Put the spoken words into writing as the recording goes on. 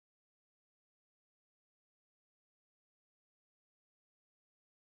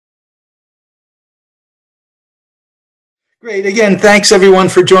Great. Again, thanks everyone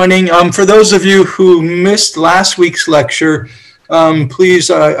for joining. For those of you who missed last week's lecture,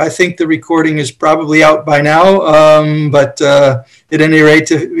 please, I think the recording is probably out by now, but at any rate,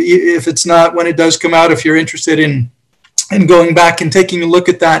 if it's not, when it does come out, if you're interested in going back and taking a look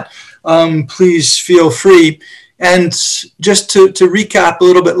at that, please feel free. And just to recap a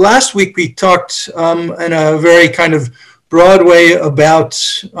little bit, last week we talked in a very kind of broad way about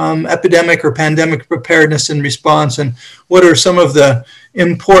epidemic or pandemic preparedness and response and what are some of the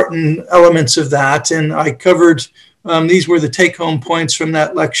important elements of that. And I covered, these were the take-home points from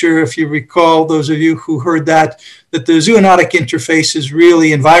that lecture. If you recall, those of you who heard that the zoonotic interface is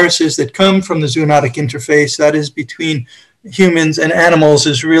really, and viruses that come from the zoonotic interface, that is between humans and animals,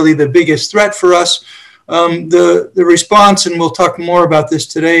 is really the biggest threat for us. The response, and we'll talk more about this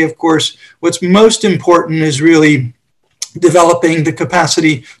today, of course, what's most important is really developing the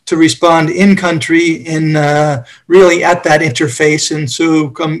capacity to respond in country in really at that interface. And so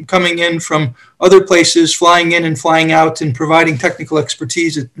coming in from other places, flying in and flying out and providing technical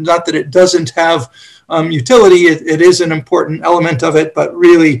expertise, not that it doesn't have utility, it is an important element of it, but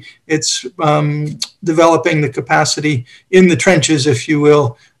really it's developing the capacity in the trenches, if you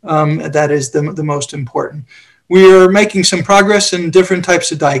will, that is the most important. We are making some progress in different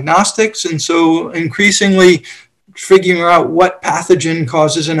types of diagnostics, and so increasingly figuring out what pathogen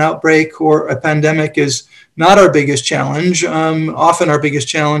causes an outbreak or a pandemic is not our biggest challenge. Often our biggest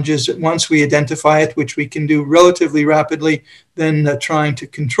challenge is once we identify it, which we can do relatively rapidly, then trying to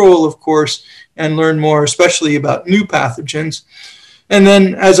control, of course, and learn more, especially about new pathogens. And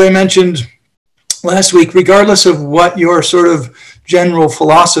then, as I mentioned last week, regardless of what your sort of general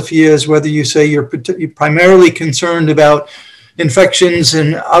philosophy is, whether you say you're primarily concerned about infections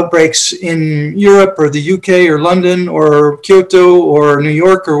and outbreaks in Europe or the UK or London or Kyoto or New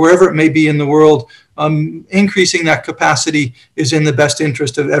York or wherever it may be in the world, increasing that capacity is in the best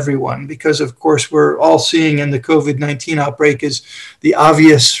interest of everyone, because of course we're all seeing, in the COVID-19 outbreak is the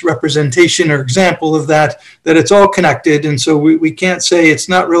obvious representation or example of that it's all connected. And so we can't say it's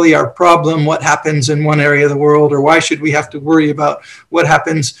not really our problem what happens in one area of the world, or why should we have to worry about what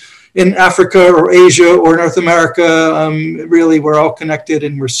happens in Africa or Asia or North America. Really, we're all connected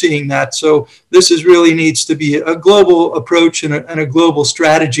and we're seeing that. So this really needs to be a global approach and a global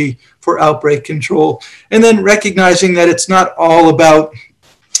strategy for outbreak control. And then recognizing that it's not all about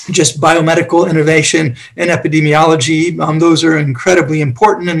just biomedical innovation and epidemiology. Those are incredibly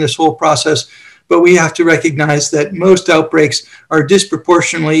important in this whole process. But we have to recognize that most outbreaks are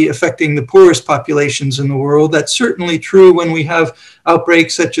disproportionately affecting the poorest populations in the world. That's certainly true when we have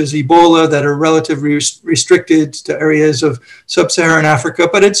outbreaks such as Ebola that are relatively restricted to areas of sub-Saharan Africa.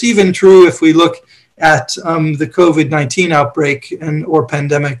 But it's even true if we look at the COVID-19 outbreak or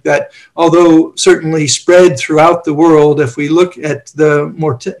pandemic, that although certainly spread throughout the world, if we look at the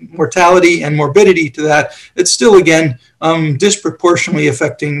mortality and morbidity to that, it's still, again, disproportionately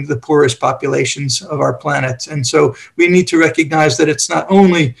affecting the poorest populations of our planet. And so we need to recognize that it's not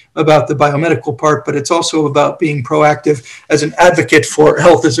only about the biomedical part, but it's also about being proactive as an advocate for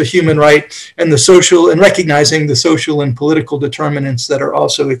health as a human right, and the social, and recognizing the social and political determinants that are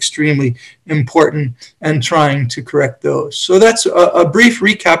also extremely important, and trying to correct those. So that's a brief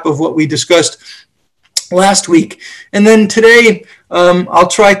recap of what we discussed last week. And then today, I'll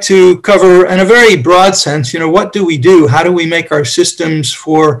try to cover, in a very broad sense, what do we do? How do we make our systems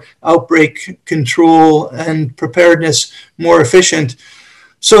for outbreak control and preparedness more efficient?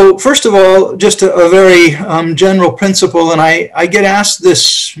 So first of all, just a very general principle, and I get asked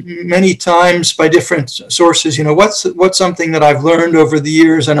this many times by different sources, what's something that I've learned over the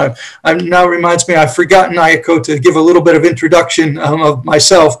years, and I now reminds me, I've forgotten, Ayako, to give a little bit of introduction of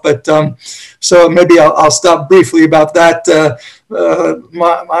myself, but so maybe I'll stop briefly about that.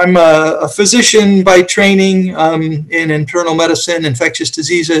 I'm a physician by training in internal medicine, infectious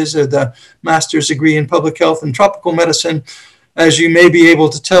diseases, the master's degree in public health and tropical medicine. As you may be able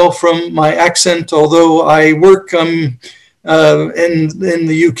to tell from my accent, although I work in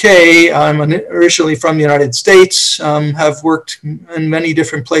the UK, I'm originally from the United States, have worked in many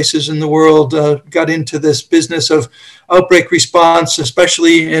different places in the world, got into this business of outbreak response,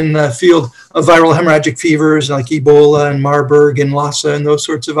 especially in the field of viral hemorrhagic fevers like Ebola and Marburg and Lassa and those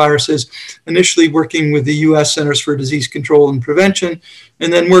sorts of viruses, initially working with the US Centers for Disease Control and Prevention,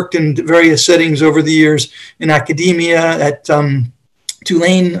 and then worked in various settings over the years in academia at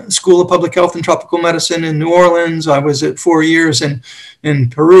Tulane School of Public Health and Tropical Medicine in New Orleans. I was at 4 years in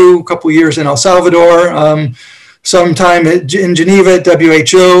Peru, a couple years in El Salvador, some time in Geneva at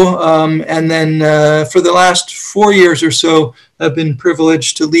WHO, and then for the last 4 years or so, I've been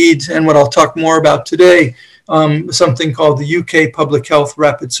privileged to lead, and what I'll talk more about today, something called the UK Public Health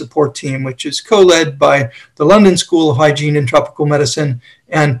Rapid Support Team, which is co-led by the London School of Hygiene and Tropical Medicine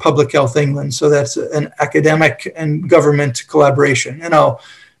and Public Health England. So that's an academic and government collaboration. And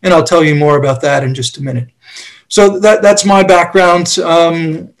I'll tell you more about that in just a minute. So that's my background.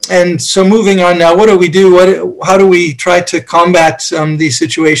 And so moving on now, what do we do? How do we try to combat these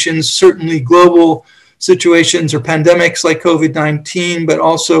situations? Certainly global situations or pandemics like COVID-19, but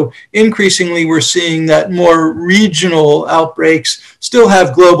also increasingly we're seeing that more regional outbreaks still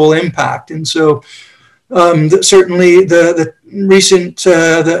have global impact. And so certainly the recent,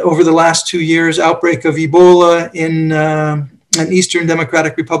 over the last 2 years, outbreak of Ebola in Eastern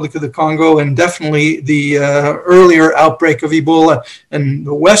Democratic Republic of the Congo, and definitely the earlier outbreak of Ebola in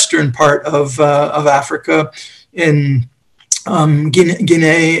the western part of Africa, in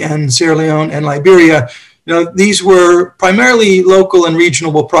Guinea and Sierra Leone and Liberia. These were primarily local and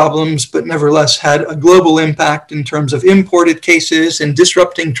regional problems, but nevertheless had a global impact in terms of imported cases and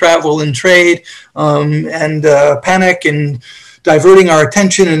disrupting travel and trade, and panic and diverting our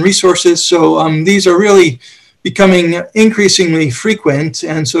attention and resources. So these are really becoming increasingly frequent,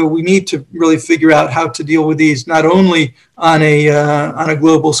 and so we need to really figure out how to deal with these, not only on a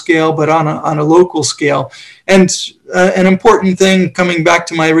global scale, but on a local scale. And an important thing, coming back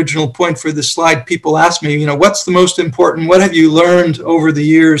to my original point for this slide, people ask me, what's the most important? What have you learned over the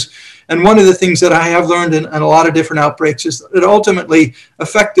years? And one of the things that I have learned in a lot of different outbreaks is that ultimately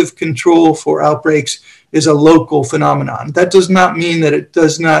effective control for outbreaks is a local phenomenon. That does not mean that it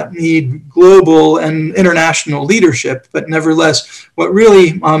does not need global and international leadership, but nevertheless, what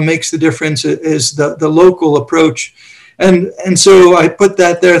really makes the difference is the local approach. And so I put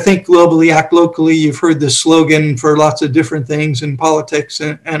that there, think globally, act locally. You've heard this slogan for lots of different things in politics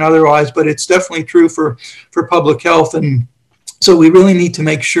and otherwise, but it's definitely true for public health. And so we really need to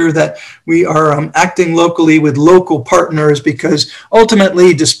make sure that we are acting locally with local partners, because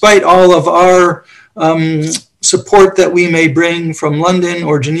ultimately, despite all of our support that we may bring from London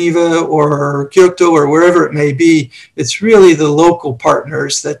or Geneva or Kyoto or wherever it may be, it's really the local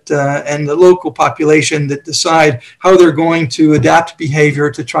partners that and the local population that decide how they're going to adapt behavior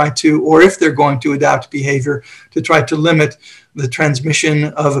to try to, or if they're going to adapt behavior to try to limit the transmission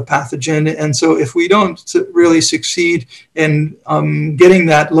of a pathogen. And so if we don't really succeed in getting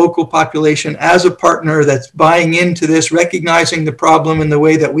that local population as a partner that's buying into this, recognizing the problem in the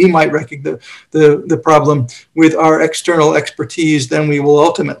way that we might recognize the problem with our external expertise, then we will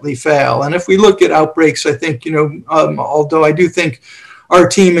ultimately fail. And if we look at outbreaks, I think, although I do think our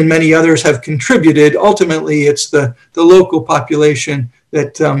team and many others have contributed, ultimately it's the local population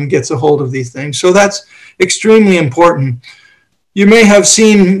that gets a hold of these things. So that's extremely important. You may have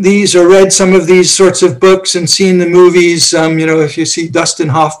seen these or read some of these sorts of books and seen the movies. If you see Dustin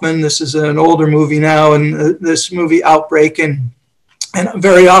Hoffman, this is an older movie now, and this movie Outbreak, and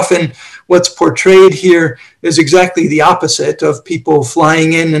very often what's portrayed here is exactly the opposite of people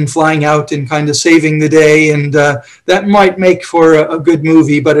flying in and flying out and kind of saving the day. And that might make for a good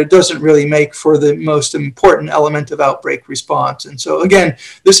movie, but it doesn't really make for the most important element of outbreak response. And so again,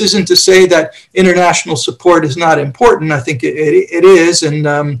 this isn't to say that international support is not important. I think it is. And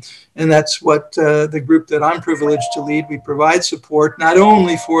that's what the group that I'm privileged to lead, we provide support, not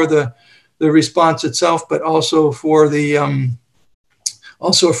only for the response itself, but also for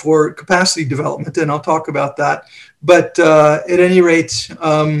for capacity development, and I'll talk about that. But at any rate,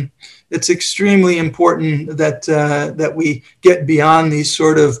 it's extremely important that we get beyond these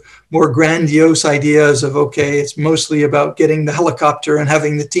sort of more grandiose ideas of, okay, it's mostly about getting the helicopter and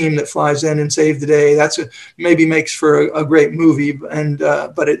having the team that flies in and save the day. That's maybe makes for a great movie, and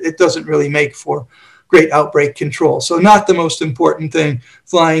but it doesn't really make for great outbreak control. So not the most important thing,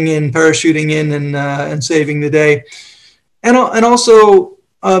 flying in, parachuting in, and saving the day. And also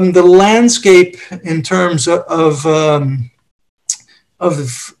the landscape in terms of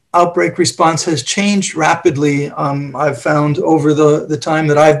outbreak response has changed rapidly. I've found over the time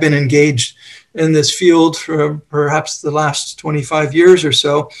that I've been engaged in this field for perhaps the last 25 years or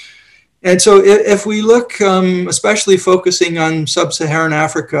so. And so if we look, especially focusing on sub-Saharan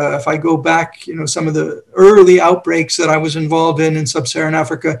Africa, if I go back, some of the early outbreaks that I was involved in sub-Saharan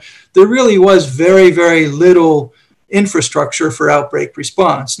Africa, there really was very, very little infrastructure for outbreak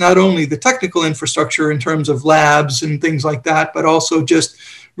response. Not only the technical infrastructure in terms of labs and things like that, but also just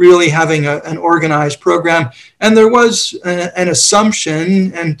really having an organized program. And there was an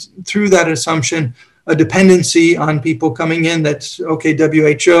assumption, and through that assumption, a dependency on people coming in that's, okay,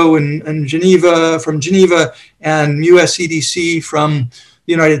 WHO and Geneva, from Geneva, and US CDC from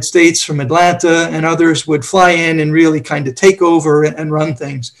the United States, from Atlanta, and others would fly in and really kind of take over and run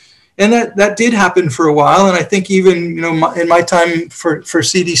things. And that did happen for a while. And I think even, in my time for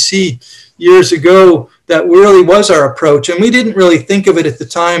CDC years ago, that really was our approach. And we didn't really think of it at the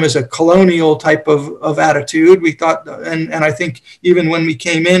time as a colonial type of attitude. We thought, and I think even when we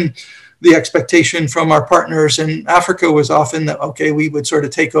came in, the expectation from our partners in Africa was often that, okay, we would sort of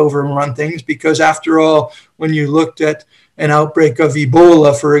take over and run things, because after all, when you looked at an outbreak of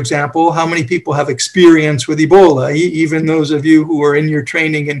Ebola, for example, how many people have experience with Ebola? Even those of you who are in your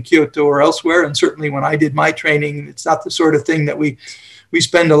training in Kyoto or elsewhere, and certainly when I did my training, it's not the sort of thing that we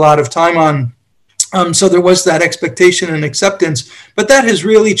spend a lot of time on. So there was that expectation and acceptance, but that has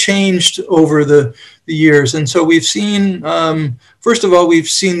really changed over the years. And so we've seen, first of all, we've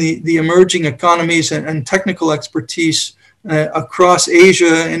seen the emerging economies and technical expertise across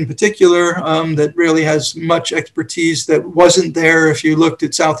Asia in particular, that really has much expertise that wasn't there if you looked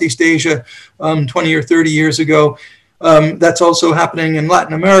at Southeast Asia 20 or 30 years ago. That's also happening in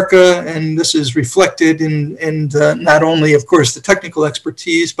Latin America, and this is reflected in not only, of course, the technical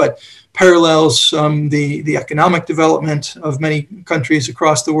expertise, but parallels the economic development of many countries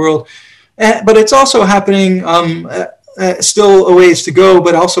across the world. But it's also happening, still a ways to go,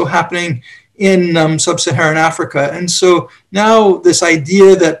 but also happening in sub-Saharan Africa. And so now this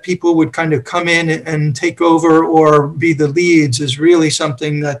idea that people would kind of come in and take over or be the leads is really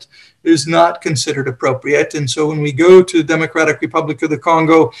something that is not considered appropriate. And so when we go to the Democratic Republic of the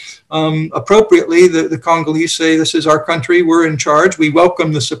Congo, appropriately, the Congolese say, this is our country, we're in charge, we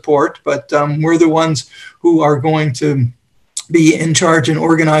welcome the support, but we're the ones who are going to be in charge and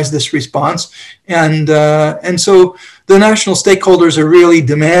organize this response. And so the national stakeholders are really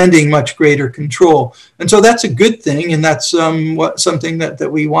demanding much greater control. And so that's a good thing, and that's something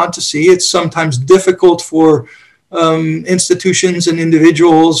that we want to see. It's sometimes difficult for institutions and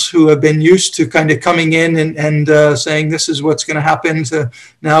individuals who have been used to kind of coming in and saying this is what's going to happen, to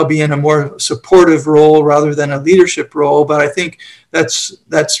now be in a more supportive role rather than a leadership role. But I think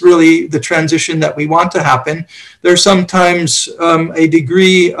that's really the transition that we want to happen. There's sometimes a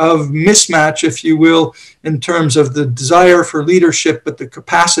degree of mismatch, if you will, in terms of the desire for leadership, but the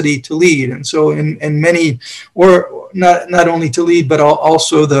capacity to lead. And so in many, or not only to lead, but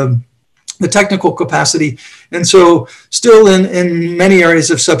also the technical capacity. And so still in many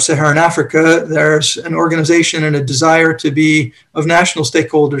areas of sub-Saharan Africa, there's an organization and a desire to be of national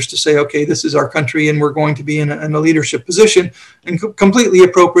stakeholders to say, okay, this is our country and we're going to be in a leadership position, and completely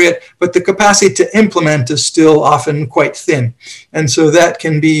appropriate, but the capacity to implement is still often quite thin. And so that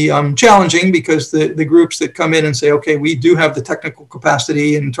can be challenging, because the groups that come in and say, okay, we do have the technical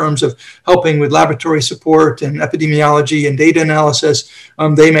capacity in terms of helping with laboratory support and epidemiology and data analysis,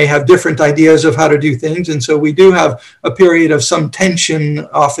 they may have different ideas of how to do things. And so we do have a period of some tension,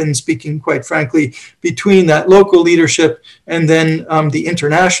 often speaking, quite frankly, between that local leadership and then the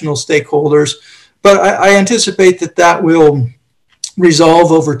international stakeholders. But I anticipate that will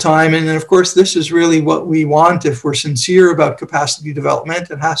resolve over time. And then, of course, this is really what we want if we're sincere about capacity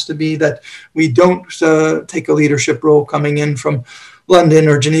development. It has to be that we don't take a leadership role coming in from London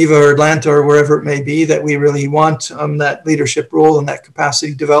or Geneva or Atlanta or wherever it may be, that we really want that leadership role and that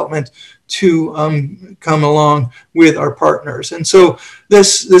capacity development to come along with our partners. And so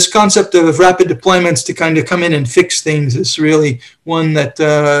this concept of rapid deployments to kind of come in and fix things is really one that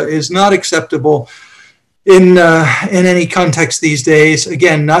is not acceptable in any context these days.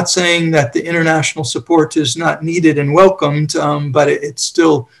 Again, not saying that the international support is not needed and welcomed, but it's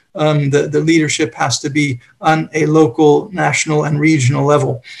still the leadership has to be on a local, national, and regional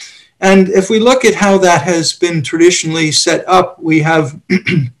level. And if we look at how that has been traditionally set up, we have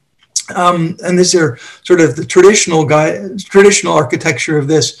and these are sort of the traditional architecture of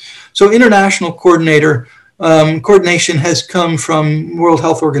this. So international coordination has come from World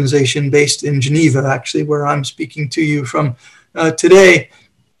Health Organization, based in Geneva, actually, where I'm speaking to you from today.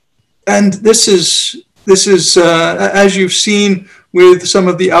 And this is as you've seen with some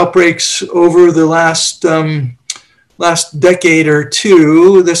of the outbreaks over the last decade or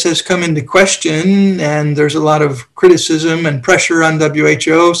two, this has come into question, and there's a lot of criticism and pressure on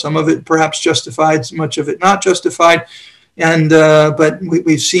WHO, some of it perhaps justified, much of it not justified. And but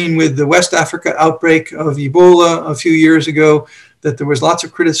we've seen with the West Africa outbreak of Ebola a few years ago that there was lots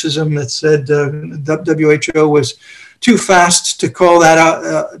of criticism that said WHO was too fast to call that out,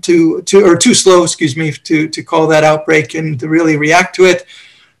 or too slow, to call that outbreak and to really react to it.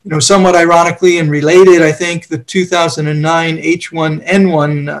 Somewhat ironically and related, I think the 2009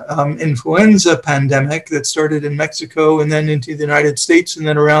 H1N1 influenza pandemic that started in Mexico and then into the United States and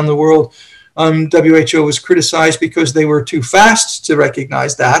then around the world WHO was criticized because they were too fast to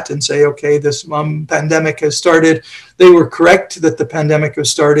recognize that and say, okay, this pandemic has started. They were correct that the pandemic has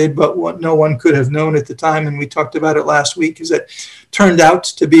started, but what no one could have known at the time, and we talked about it last week, is that it turned out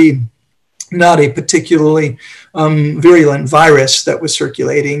to be not a particularly virulent virus that was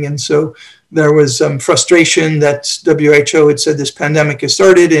circulating. And so there was frustration that WHO had said this pandemic has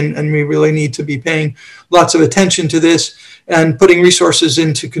started and we really need to be paying lots of attention to this and putting resources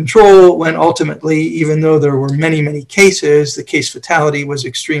into control, when ultimately, even though there were many, many cases, the case fatality was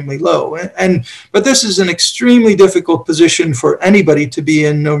extremely low. But this is an extremely difficult position for anybody to be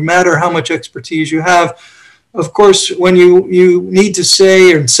in, no matter how much expertise you have. Of course, when you need to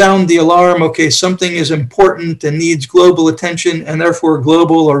say and sound the alarm, okay, something is important and needs global attention and therefore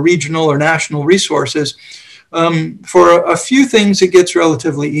global or regional or national resources, for a few things it gets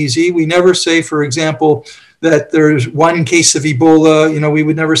relatively easy. We never say, for example, that there's one case of Ebola. We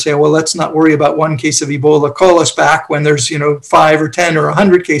would never say, well, let's not worry about one case of Ebola. Call us back when there's 5 or 10 or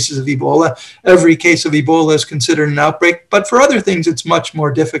 100 cases of Ebola. Every case of Ebola is considered an outbreak. But for other things, it's much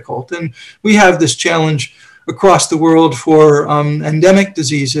more difficult. And we have this challenge across the world for endemic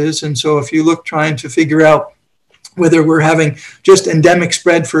diseases. And so if you look trying to figure out whether we're having just endemic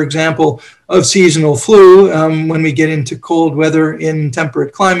spread, for example, of seasonal flu when we get into cold weather in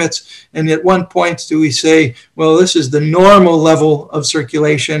temperate climates, and at one point do we say, well, this is the normal level of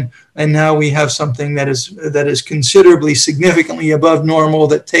circulation, and now we have something that is considerably, significantly above normal,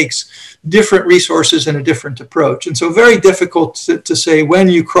 that takes different resources and a different approach. And so very difficult to say when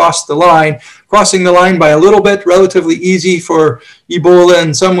you cross the line. Crossing the line by a little bit, relatively easy for Ebola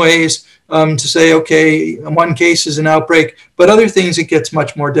in some ways, to say, okay, one case is an outbreak, but other things it gets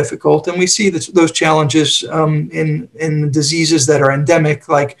much more difficult. And we see those challenges in diseases that are endemic,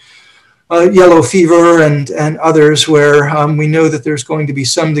 like yellow fever and others, where we know that there's going to be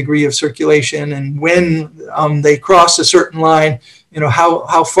some degree of circulation. And when they cross a certain line,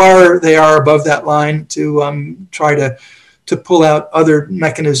 how far they are above that line to try to pull out other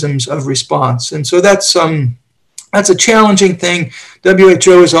mechanisms of response. And so that's a challenging thing.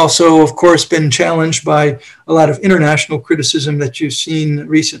 WHO has also, of course, been challenged by a lot of international criticism that you've seen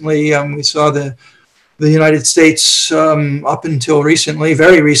recently. We saw the United States up until recently,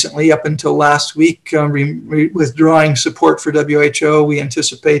 very recently, up until last week, withdrawing support for WHO. We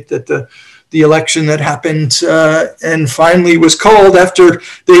anticipate that the election that happened and finally was called after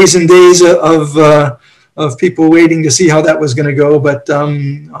days and days of people waiting to see how that was going to go. But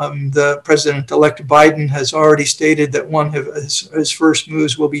the President-elect Biden has already stated that one of his first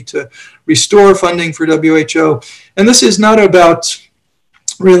moves will be to restore funding for WHO. And this is not about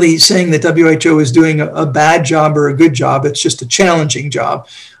really saying that WHO is doing a bad job or a good job. It's just a challenging job.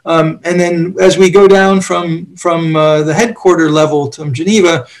 And then as we go down from the headquarter level to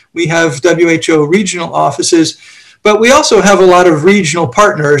Geneva, we have WHO regional offices. But we also have a lot of regional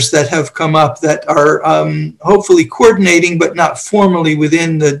partners that have come up that are hopefully coordinating, but not formally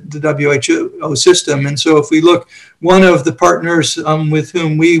within the WHO system. And so if we look, one of the partners with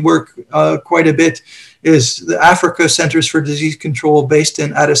whom we work quite a bit is the Africa Centers for Disease Control, based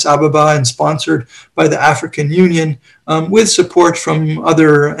in Addis Ababa and sponsored by the African Union, with support from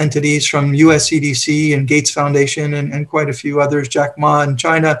other entities, from US CDC and Gates Foundation and quite a few others, Jack Ma in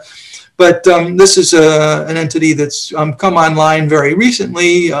China. But this is an entity that's come online very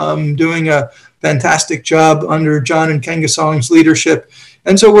recently, doing a fantastic job under John and Kengasong's leadership.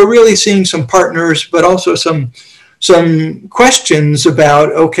 And so we're really seeing some partners, but also some questions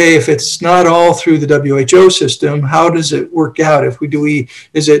about, okay, if it's not all through the WHO system, how does it work out?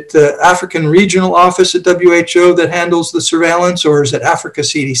 Is it the African Regional Office at WHO that handles the surveillance, or is it Africa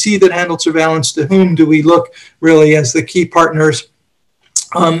CDC that handles surveillance? To whom do we look really as the key partners?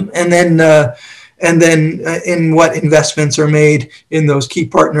 And then in what investments are made in those key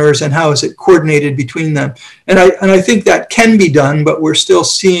partners, and how is it coordinated between them? And I think that can be done, but we're still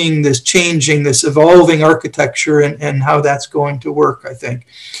seeing this changing, this evolving architecture and how that's going to work, I think.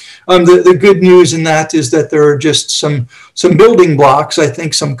 The good news in that is that there are just some building blocks, I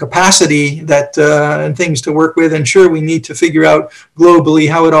think, some capacity that and things to work with. And sure, we need to figure out globally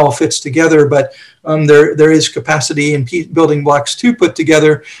how it all fits together, but there is capacity and building blocks to put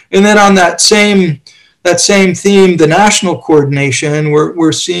together. And then on that same theme, the national coordination,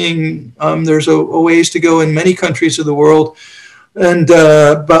 we're seeing there's a ways to go in many countries of the world. And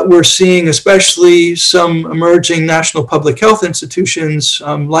but we're seeing especially some emerging national public health institutions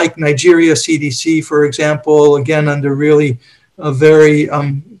like Nigeria CDC, for example, again under really a very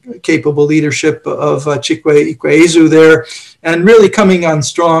capable leadership of Chikwe Ikweazu there, and really coming on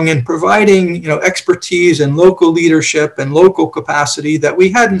strong and providing, expertise and local leadership and local capacity that we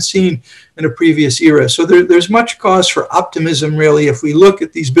hadn't seen in a previous era. So there's much cause for optimism, really, if we look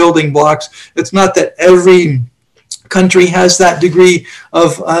at these building blocks. It's not that every country has that degree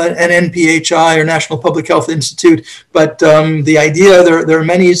of an NPHI or National Public Health Institute, but the idea, there are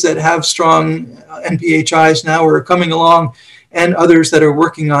many that have strong NPHIs now or are coming along, and others that are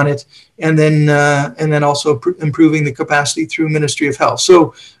working on it, and then also improving the capacity through Ministry of Health.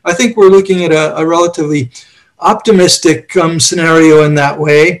 So I think we're looking at a relatively optimistic scenario in that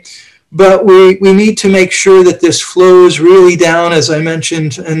way. But we need to make sure that this flows really down, as I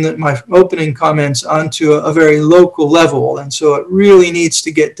mentioned in my opening comments, onto a very local level. And so it really needs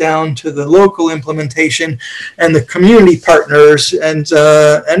to get down to the local implementation and the community partners, and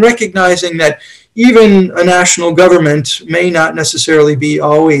recognizing that even a national government may not necessarily be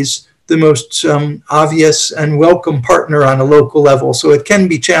always the most obvious and welcome partner on a local level. So it can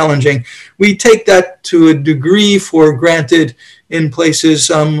be challenging. We take that to a degree for granted in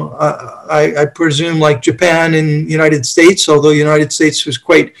places, I presume, like Japan and the United States, although the United States was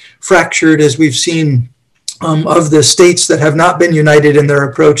quite fractured, as we've seen, of the states that have not been united in their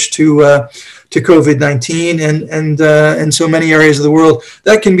approach to COVID-19, and so many areas of the world.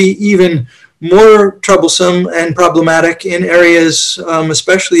 That can be even more troublesome and problematic in areas,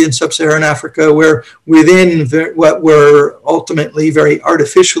 especially in sub-Saharan Africa, where within what were ultimately very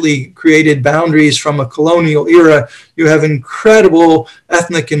artificially created boundaries from a colonial era, you have incredible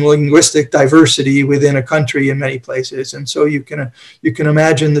ethnic and linguistic diversity within a country in many places. And so you can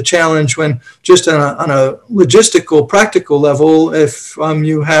imagine the challenge when, just on a logistical, practical level, if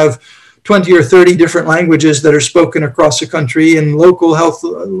you have 20 or 30 different languages that are spoken across the country, and local health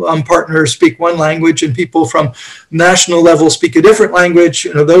partners speak one language and people from national level speak a different language,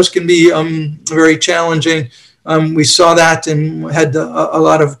 those can be very challenging. We saw that and had a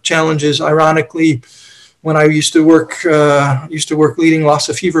lot of challenges, ironically, when I used to work leading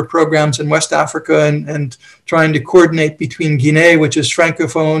Lassa fever programs in West Africa, and trying to coordinate between Guinea, which is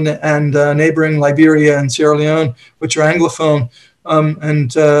Francophone, and neighboring Liberia and Sierra Leone, which are Anglophone.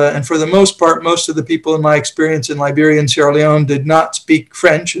 And for the most part, most of the people in my experience in Liberia and Sierra Leone did not speak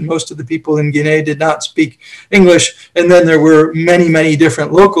French, and most of the people in Guinea did not speak English. And then there were many, many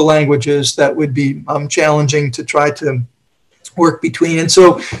different local languages that would be challenging to try to work between. And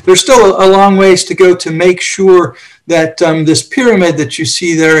so there's still a long ways to go to make sure that this pyramid that you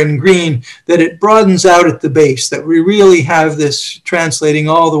see there in green, that it broadens out at the base, that we really have this translating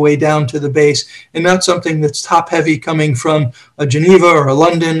all the way down to the base, and not something that's top heavy coming from a Geneva or a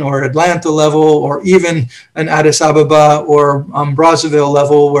London or Atlanta level, or even an Addis Ababa or Brazzaville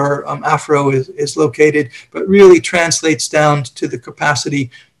level where Afro is located, but really translates down to the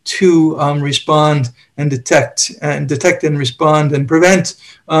capacity to respond and detect and respond and prevent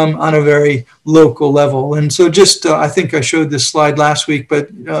on a very local level. And so just, I think I showed this slide last week, but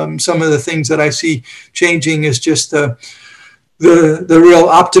some of the things that I see changing is just the real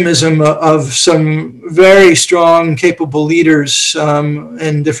optimism of some very strong, capable leaders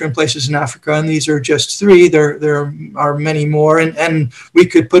in different places in Africa. And these are just three. There are many more. And we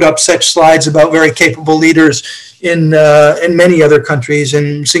could put up such slides about very capable leaders in many other countries,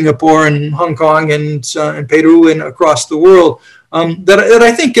 in Singapore and Hong Kong and Peru and across the world, that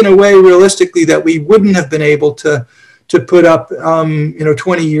I think in a way, realistically, that we wouldn't have been able to put up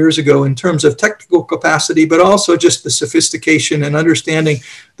 20 years ago in terms of technical capacity, but also just the sophistication and understanding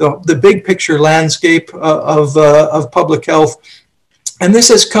the big picture landscape of public health. And this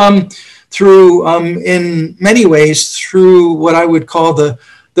has come through, in many ways, through what I would call the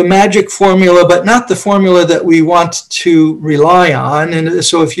magic formula, but not the formula that we want to rely on. And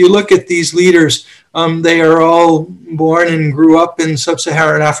so if you look at these leaders, they are all born and grew up in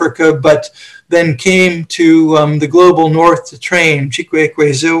sub-Saharan Africa, but then came to the global north to train. Chikwe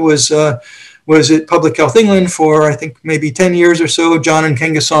Ekwezu was at Public Health England for, I think, maybe 10 years or so. John and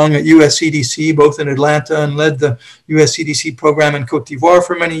Kengasong at USCDC, both in Atlanta, and led the USCDC program in Cote d'Ivoire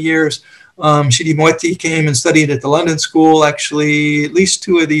for many years. Shidi Moeti came and studied at the London School. Actually, at least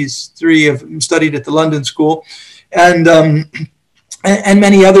two of these three have studied at the London School, and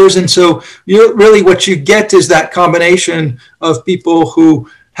many others. And so really what you get is that combination of people who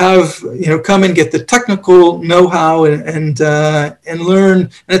have, come and get the technical know-how and learn.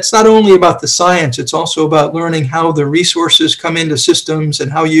 And it's not only about the science, it's also about learning how the resources come into systems and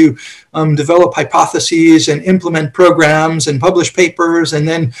how you develop hypotheses and implement programs and publish papers, and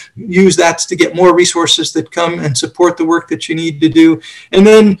then use that to get more resources that come and support the work that you need to do. And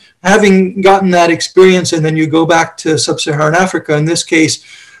then having gotten that experience, and then you go back to sub-Saharan Africa, in this case,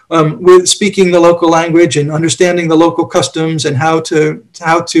 with speaking the local language and understanding the local customs and how to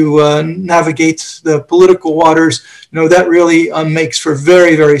navigate the political waters, that really makes for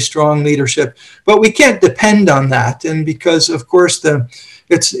very, very strong leadership. But we can't depend on that, and because of course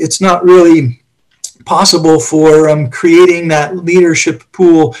it's not really possible for creating that leadership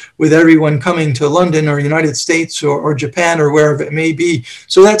pool with everyone coming to London or United States or Japan or wherever it may be.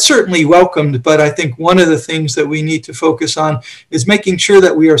 So that's certainly welcomed, but I think one of the things that we need to focus on is making sure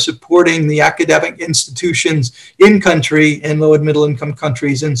that we are supporting the academic institutions in country in low and middle income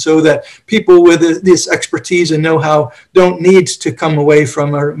countries, and so that people with this expertise and know-how don't need to come away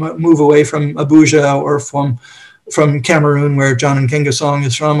from or move away from Abuja or from Cameroon, where John and Kengasong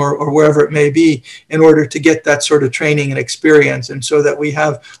is from, or wherever it may be, in order to get that sort of training and experience, and so that we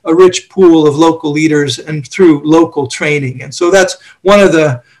have a rich pool of local leaders and through local training. And so that's one of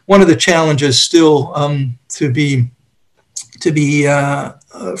the challenges still to be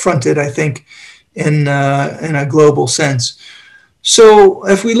fronted, I think, in a global sense. So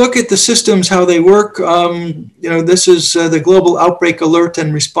if we look at the systems, how they work, this is the Global Outbreak Alert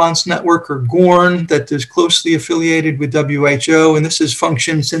and Response Network, or GORN, that is closely affiliated with WHO, and this has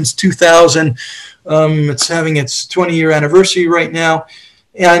functioned since 2000. It's having its 20-year anniversary right now,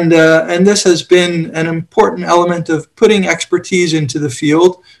 and this has been an important element of putting expertise into the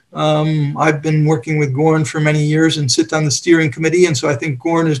field. I've been working with GORN for many years and sit on the steering committee, and so I think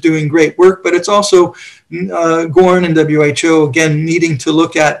GORN is doing great work, but it's also GORN and WHO, again, needing to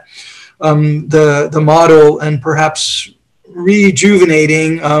look at the model and perhaps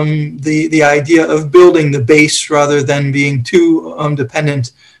rejuvenating the idea of building the base rather than being too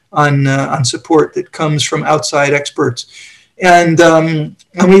dependent on support that comes from outside experts. And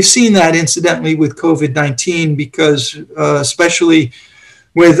we've seen that incidentally with COVID-19, because especially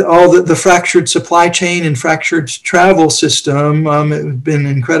with all the fractured supply chain and fractured travel system, it's been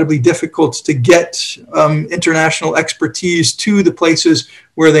incredibly difficult to get international expertise to the places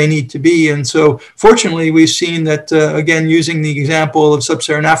where they need to be. And so fortunately, we've seen that, again, using the example of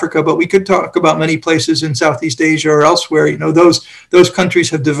sub-Saharan Africa, but we could talk about many places in Southeast Asia or elsewhere, those countries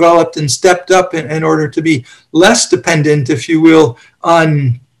have developed and stepped up in order to be less dependent, if you will,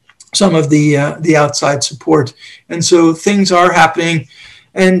 on some of the outside support. And so things are happening.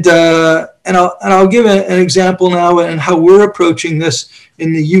 And I'll give an example now and how we're approaching this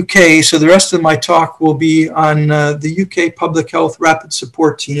in the UK. So the rest of my talk will be on the UK Public Health Rapid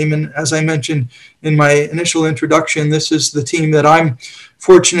Support Team. And as I mentioned in my initial introduction, this is the team that I'm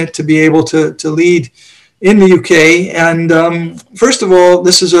fortunate to be able to lead in the UK. And first of all,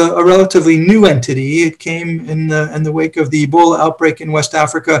 this is a relatively new entity. It came in the wake of the Ebola outbreak in West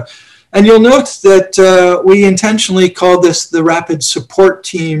Africa. And you'll note that we intentionally called this the Rapid Support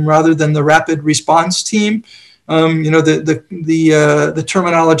Team rather than the Rapid Response Team. The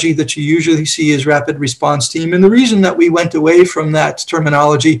terminology that you usually see is Rapid Response Team. And the reason that we went away from that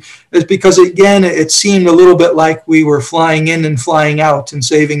terminology is because, again, it seemed a little bit like we were flying in and flying out and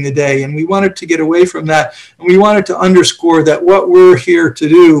saving the day. And we wanted to get away from that. And we wanted to underscore that what we're here to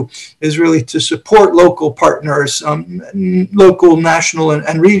do is really to support local partners, local, national,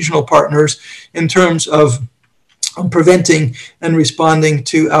 and regional partners in terms of preventing and responding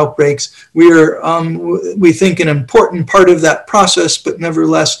to outbreaks. We think an important part of that process, but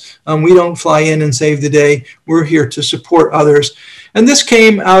nevertheless, we don't fly in and save the day. We're here to support others. And this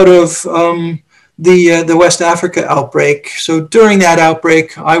came out of the West Africa outbreak. So during that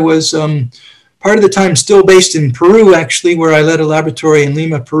outbreak, I was part of the time still based in Peru, actually, where I led a laboratory in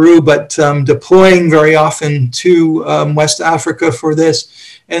Lima, Peru, but deploying very often to West Africa for this.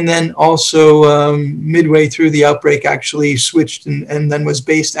 And then also midway through the outbreak, actually switched and then was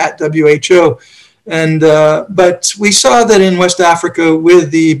based at WHO. And but we saw that in West Africa with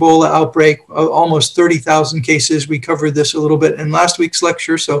the Ebola outbreak, almost 30,000 cases. We covered this a little bit in last week's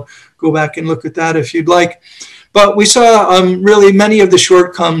lecture, so go back and look at that if you'd like. But we saw really many of the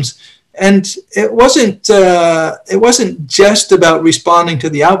shortcomings. And it wasn't just about responding to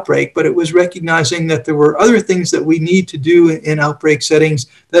the outbreak, but it was recognizing that there were other things that we need to do in outbreak settings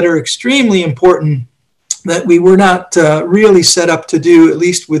that are extremely important that we were not really set up to do, at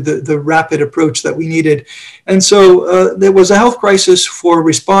least with the rapid approach that we needed. And so there was a health crisis for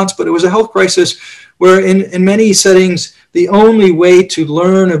response, but it was a health crisis where in many settings, the only way to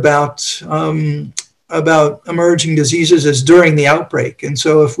learn about emerging diseases is during the outbreak. And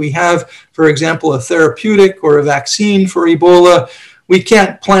so if we have, for example, a therapeutic or a vaccine for Ebola, we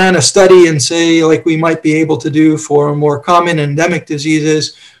can't plan a study and say, like we might be able to do for more common endemic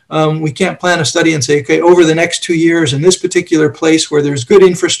diseases, We can't plan a study and say, okay, over the next 2 years in this particular place where there's good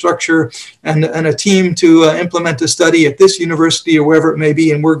infrastructure and a team to implement a study at this university or wherever it may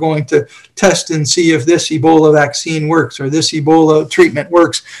be, and we're going to test and see if this Ebola vaccine works or this Ebola treatment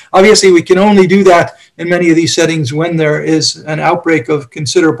works. Obviously, we can only do that in many of these settings when there is an outbreak of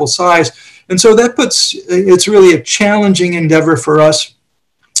considerable size. And so that it's really a challenging endeavor for us,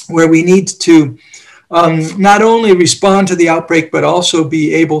 where we need to not only respond to the outbreak, but also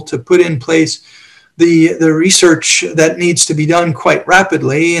be able to put in place the research that needs to be done quite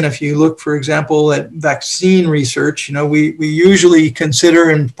rapidly. And if you look, for example, at vaccine research, we usually consider,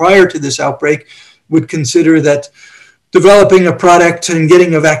 and prior to this outbreak, would consider that developing a product and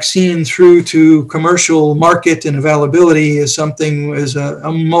getting a vaccine through to commercial market and availability is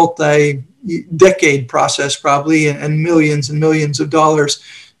a multi-decade process probably, and millions of dollars.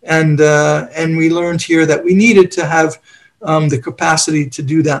 And we learned here that we needed to have the capacity to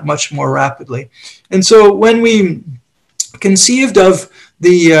do that much more rapidly. And so when we conceived of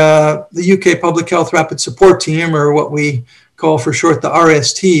the UK Public Health Rapid Support Team, or what we call for short the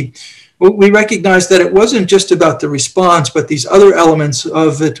RST, we recognized that it wasn't just about the response, but these other elements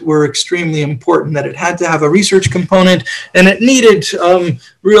of it were extremely important, that it had to have a research component, and it needed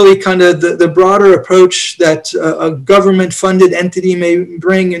really kind of the broader approach that a government-funded entity may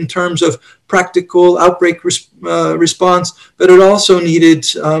bring in terms of practical outbreak response, but it also needed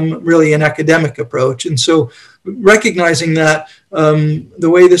really an academic approach. And so recognizing that, the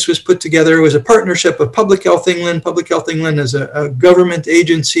way this was put together was a partnership of Public Health England. Public Health England is a government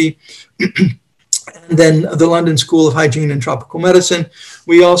agency, and then the London School of Hygiene and Tropical Medicine.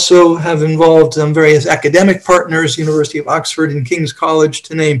 We also have involved various academic partners, University of Oxford and King's College,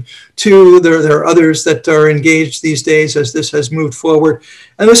 to name two. There are others that are engaged these days as this has moved forward.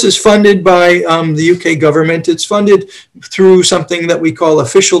 And this is funded by the UK government. It's funded through something that we call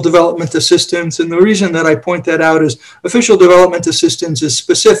official development assistance. And the reason that I point that out is official development assistance is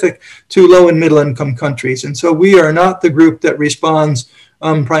specific to low and middle income countries. And so we are not the group that responds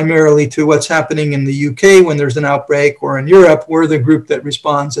primarily to what's happening in the UK when there's an outbreak, or in Europe. We're the group that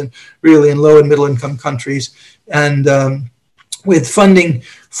responds really in low and middle income countries. And with funding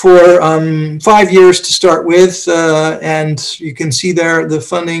for 5 years to start with, and you can see there the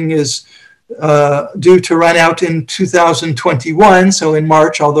funding is due to run out in 2021, so in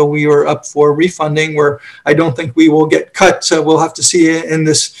March, although we were up for refunding, where I don't think we will get cut, so we'll have to see it in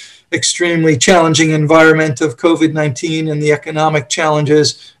this extremely challenging environment of COVID-19 and the economic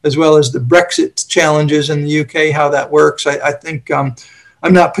challenges, as well as the Brexit challenges in the UK, how that works. I think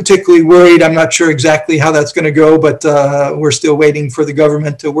I'm not particularly worried. I'm not sure exactly how that's going to go, but we're still waiting for the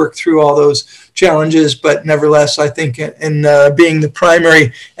government to work through all those challenges. But nevertheless, I think in being the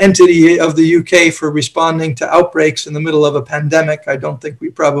primary entity of the UK for responding to outbreaks in the middle of a pandemic, I don't think we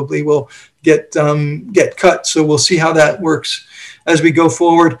probably will get cut. So we'll see how that works as we go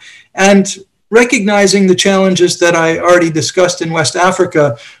forward. And recognizing the challenges that I already discussed in West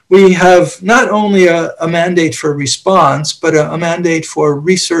Africa, we have not only a mandate for response, but a mandate for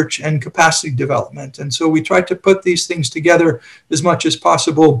research and capacity development. And so we try to put these things together as much as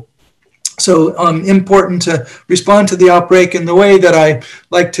possible. So important to respond to the outbreak in the way that I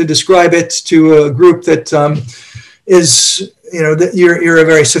like to describe it to a group that is, that you're a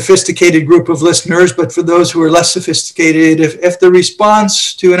very sophisticated group of listeners, but for those who are less sophisticated, if the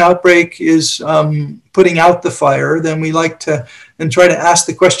response to an outbreak is putting out the fire, then we like to and try to ask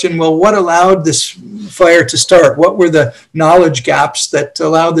the question, well, what allowed this fire to start? What were the knowledge gaps that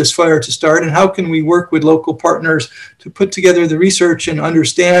allowed this fire to start? And how can we work with local partners to put together the research and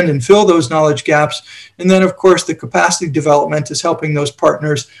understand and fill those knowledge gaps? And then, of course, the capacity development is helping those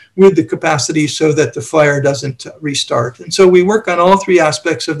partners with the capacity so that the fire doesn't restart. And so we work on all three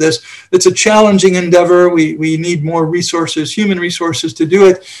aspects of this. It's a challenging endeavor. We need more resources, human resources, to do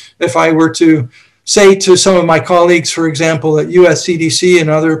it. If I were to say to some of my colleagues, for example, at US CDC and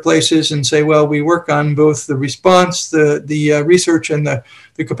other places, and say, well, we work on both the response, the research, and the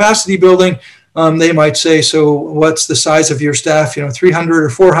capacity building, they might say, so what's the size of your staff? 300 or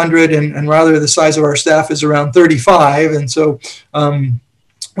 400, and rather the size of our staff is around 35. And so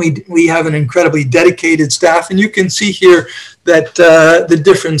we have an incredibly dedicated staff. And you can see here that the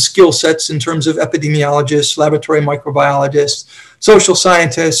different skill sets in terms of epidemiologists, laboratory microbiologists, social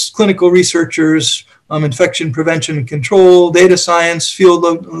scientists, clinical researchers, infection prevention and control, data science, field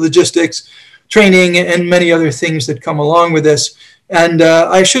logistics, training, and many other things that come along with this. And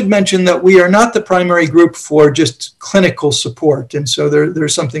I should mention that we are not the primary group for just clinical support. And so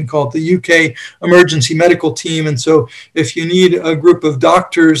there's something called the UK Emergency Medical Team. And so if you need a group of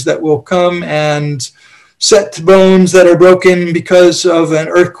doctors that will come and set bones that are broken because of an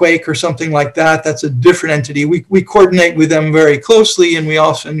earthquake or something like that, that's a different entity. We coordinate with them very closely, and we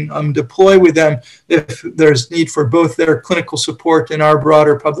often deploy with them if there's need for both their clinical support and our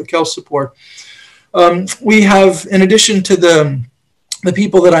broader public health support. We have, in addition to the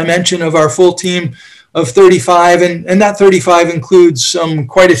people that I mentioned of our full team of 35, and that 35 includes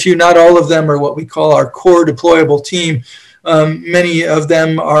quite a few, not all of them are what we call our core deployable team. Many of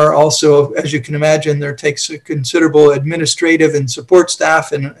them are also, as you can imagine, there takes a considerable administrative and support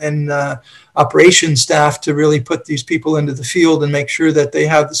staff and operations staff to really put these people into the field and make sure that they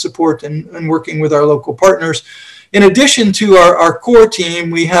have the support and working with our local partners. In addition to our core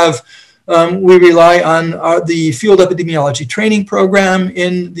team, we rely on the field epidemiology training program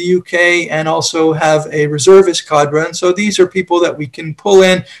in the UK, and also have a reservist cadre. And so these are people that we can pull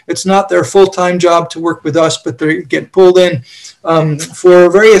in. It's not their full-time job to work with us, but they get pulled in for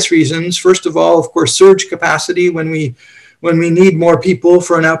various reasons. First of all, of course, surge capacity when we need more people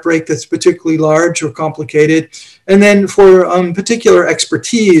for an outbreak that's particularly large or complicated. And then for particular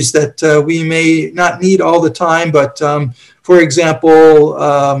expertise that we may not need all the time, but for example,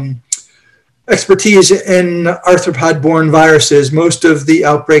 expertise in arthropod-borne viruses. Most of the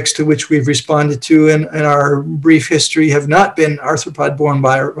outbreaks to which we've responded to in our brief history have not been arthropod-borne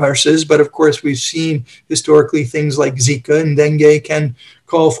viruses, but of course we've seen historically things like Zika and dengue can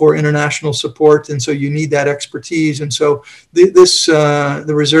call for international support, and so you need that expertise. And so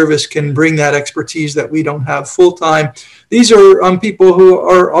the reservists can bring that expertise that we don't have full-time. These are people who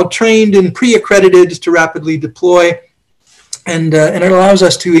are all trained and pre-accredited to rapidly deploy. And it allows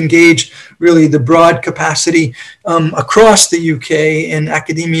us to engage really the broad capacity across the UK in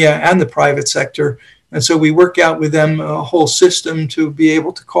academia and the private sector. And so we work out with them a whole system to be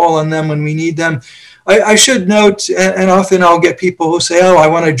able to call on them when we need them. I should note, and often I'll get people who say, oh, I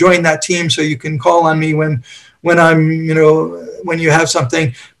want to join that team so you can call on me when you have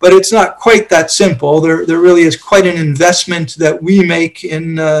something, but it's not quite that simple. There really is quite an investment that we make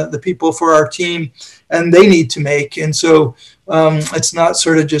in the people for our team, and they need to make. And so it's not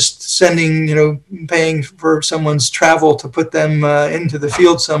sort of just sending, paying for someone's travel to put them into the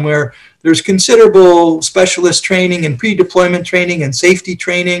field somewhere. There's considerable specialist training and pre-deployment training and safety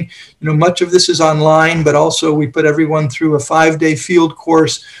training. Much of this is online, but also we put everyone through a 5-day field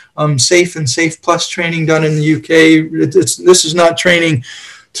course, Safe and Safe Plus training done in the UK. This is not training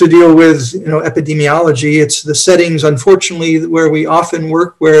to deal with epidemiology. It's the settings, unfortunately, where we often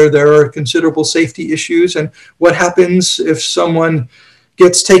work, where there are considerable safety issues, and what happens if someone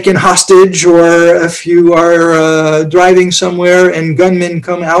gets taken hostage, or if you are driving somewhere and gunmen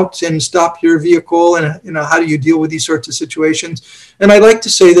come out and stop your vehicle, and how do you deal with these sorts of situations? And I'd like to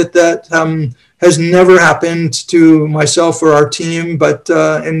say that has never happened to myself or our team, but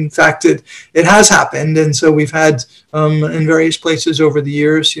in fact it has happened. And so we've had in various places over the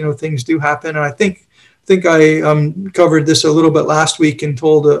years, things do happen. And I think I covered this a little bit last week and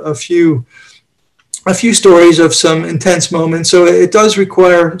told a few stories of some intense moments. So it does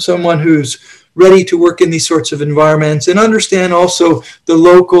require someone who's ready to work in these sorts of environments and understand also the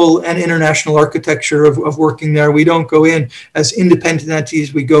local and international architecture of working there. We don't go in as independent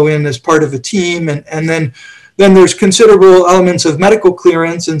entities. We go in as part of a team, and then there's considerable elements of medical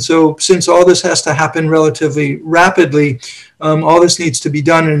clearance. And so since all this has to happen relatively rapidly, all this needs to be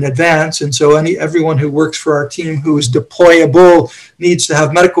done in advance. And so everyone who works for our team who is deployable needs to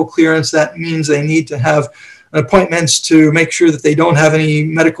have medical clearance. That means they need to have appointments to make sure that they don't have any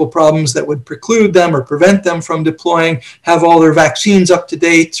medical problems that would preclude them or prevent them from deploying, have all their vaccines up to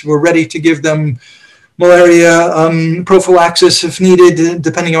date. We're ready to give them malaria prophylaxis if needed,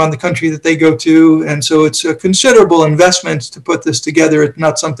 depending on the country that they go to. And so it's a considerable investment to put this together. It's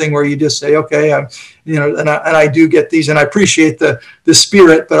not something where you just say, okay, and I do get these, and I appreciate the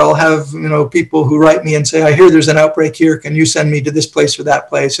spirit, but I'll have, people who write me and say, I hear there's an outbreak here. Can you send me to this place or that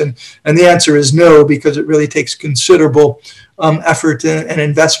place? And the answer is no, because it really takes considerable effort and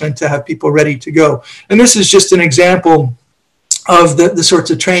investment to have people ready to go. And this is just an example of the sorts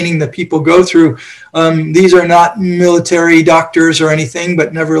of training that people go through. These are not military doctors or anything,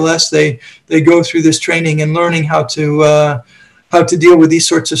 but nevertheless, they go through this training and learning how to deal with these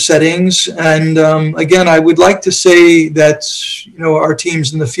sorts of settings. And again, I would like to say that our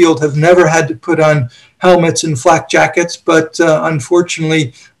teams in the field have never had to put on helmets and flak jackets, but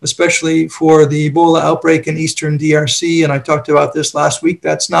unfortunately, especially for the Ebola outbreak in Eastern DRC, and I talked about this last week,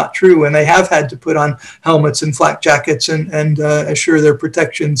 that's not true, and they have had to put on helmets and flak jackets and assure their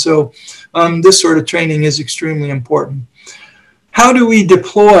protection. So this sort of training is extremely important. How do we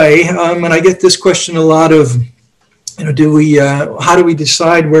deploy? And I get this question a lot of, how do we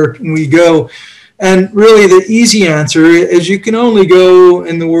decide where we go? And really the easy answer is you can only go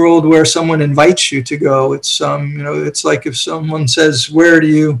in the world where someone invites you to go. It's, it's like if someone says, where do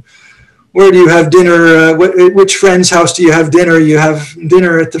you have dinner? Which friend's house do you have dinner? You have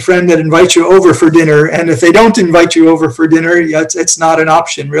dinner at the friend that invites you over for dinner. And if they don't invite you over for dinner, it's not an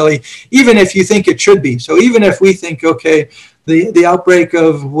option, really, even if you think it should be. So even if we think, okay, the outbreak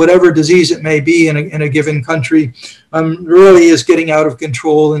of whatever disease it may be in a given country really is getting out of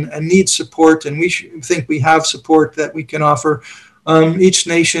control and needs support, and we think we have support that we can offer. Each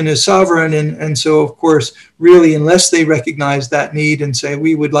nation is sovereign, and so, of course, really, unless they recognize that need and say,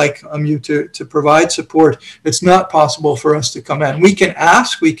 we would like you to provide support, it's not possible for us to come in. We can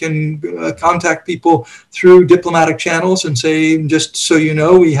ask, we can contact people through diplomatic channels and say, just so you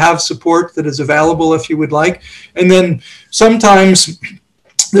know, we have support that is available if you would like. And then sometimes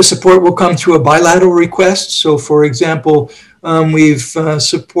the support will come through a bilateral request. So, for example, we've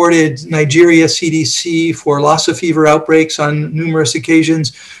supported Nigeria CDC for Lassa fever outbreaks on numerous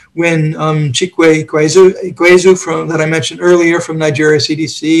occasions when Chikwe Ikwezu that I mentioned earlier from Nigeria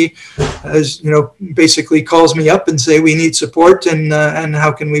CDC, basically calls me up and say we need support and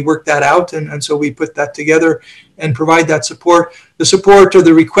how can we work that out, and so we put that together and provide that support. The support or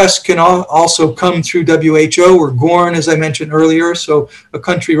the request can also come through WHO or GORN, as I mentioned earlier. So a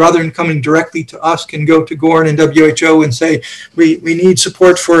country, rather than coming directly to us, can go to GORN and WHO and say, we need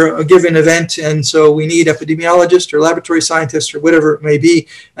support for a given event, and so we need epidemiologists or laboratory scientists or whatever it may be,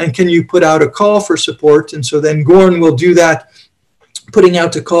 and can you put out a call for support? And so then GORN will do that, putting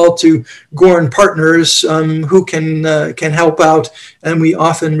out a call to GORN partners who can help out, and we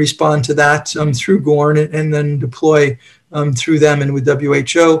often respond to that through GORN and then deploy through them and with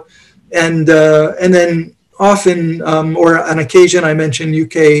WHO. And then often, or on occasion, I mentioned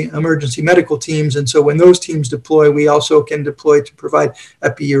UK emergency medical teams, and so when those teams deploy, we also can deploy to provide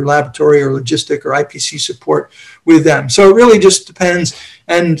epi or laboratory or logistic or IPC support with them. So it really just depends,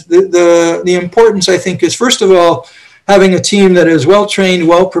 and the importance, I think, is, first of all, having a team that is well-trained,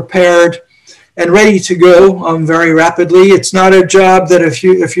 well-prepared, and ready to go very rapidly. It's not a job that if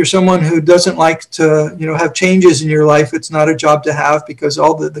you're someone who doesn't like to have changes in your life, it's not a job to have, because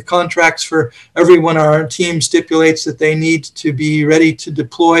all the contracts for everyone on our team stipulates that they need to be ready to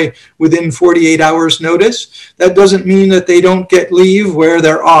deploy within 48 hours notice. That doesn't mean that they don't get leave where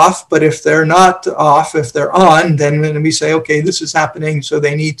they're off, but if they're not off, if they're on, then we say, okay, this is happening, so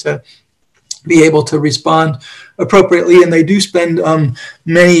they need to be able to respond appropriately. And they do spend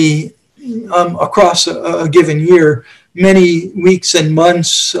many, across a given year, many weeks and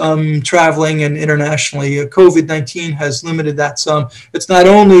months traveling and internationally. COVID-19 has limited that some. It's not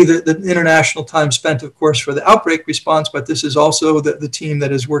only the international time spent, of course, for the outbreak response, but this is also the team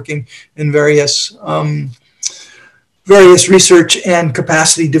that is working in various research and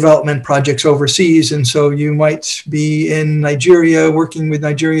capacity development projects overseas. And so you might be in Nigeria working with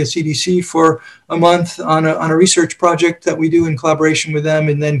Nigeria CDC for a month on a research project that we do in collaboration with them,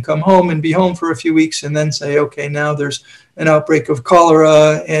 and then come home and be home for a few weeks and then say, okay, now there's an outbreak of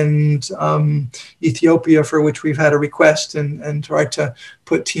cholera in Ethiopia, for which we've had a request, and try to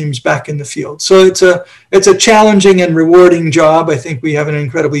put teams back in the field. So it's a challenging and rewarding job. I think we have an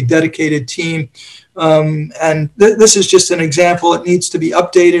incredibly dedicated team. And this is just an example. It needs to be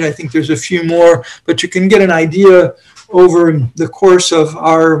updated. I think there's a few more, but you can get an idea over the course of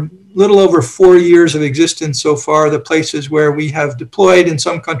our little over 4 years of existence so far, the places where we have deployed, in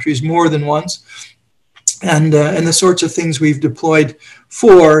some countries more than once, and the sorts of things we've deployed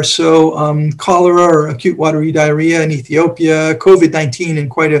for. So cholera or acute watery diarrhea in Ethiopia, COVID-19 in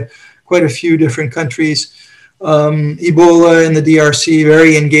quite a few different countries. Ebola in the DRC,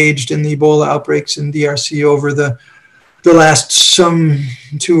 very engaged in the Ebola outbreaks in DRC over the last some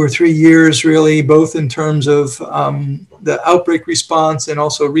 2 or 3 years, really, both in terms of the outbreak response and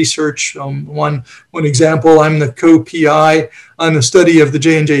also research. One example, I'm the co-PI on the study of the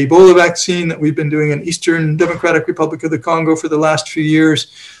J&J Ebola vaccine that we've been doing in Eastern Democratic Republic of the Congo for the last few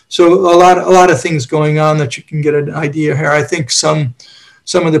years. So a lot of things going on that you can get an idea here. I think some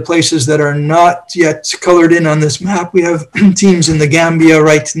of the places that are not yet colored in on this map, we have teams in the Gambia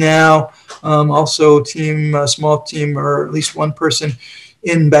right now, also a small team, or at least one person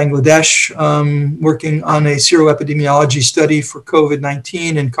in Bangladesh, working on a seroepidemiology study for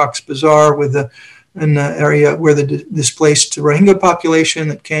COVID-19 in Cox's Bazar in the area where the displaced Rohingya population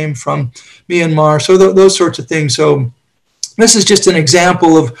that came from Myanmar. So those sorts of things. So this is just an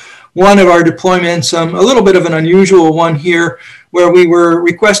example of one of our deployments, a little bit of an unusual one here, where we were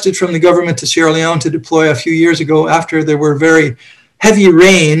requested from the government of Sierra Leone to deploy a few years ago after there were very heavy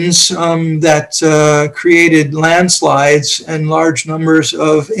rains that created landslides and large numbers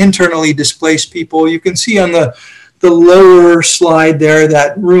of internally displaced people. You can see on the lower slide there,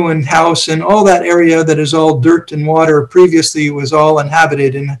 that ruined house, and all that area that is all dirt and water previously was all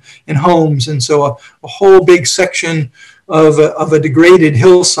inhabited in homes. And so a whole big section of a degraded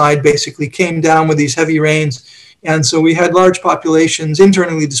hillside basically came down with these heavy rains. And so we had large populations,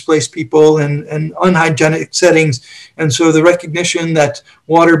 internally displaced people in unhygienic settings. And so the recognition that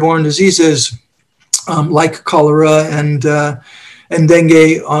waterborne diseases like cholera and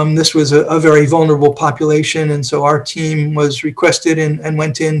dengue, this was a very vulnerable population. And so our team was requested and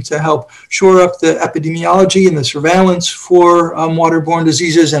went in to help shore up the epidemiology and the surveillance for waterborne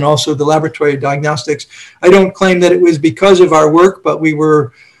diseases and also the laboratory diagnostics. I don't claim that it was because of our work, but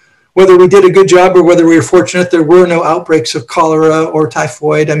whether we did a good job or whether we were fortunate, there were no outbreaks of cholera or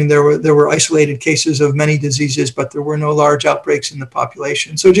typhoid. I mean, there were isolated cases of many diseases, but there were no large outbreaks in the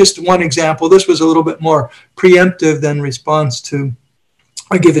population. So just one example, this was a little bit more preemptive than response to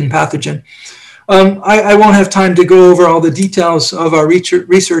a given pathogen. I won't have time to go over all the details of our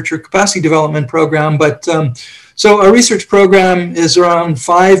research or capacity development program, but so our research program is around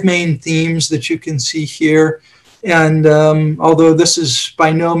 5 main themes that you can see here. And although this is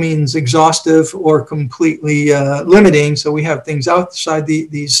by no means exhaustive or completely limiting, so we have things outside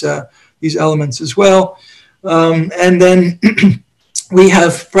these elements as well. And then we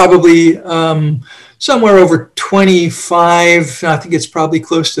have probably somewhere over 25, I think it's probably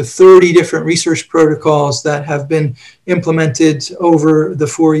close to 30 different research protocols that have been implemented over the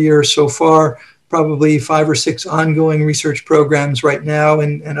 4 years so far. Probably 5 or 6 ongoing research programs right now,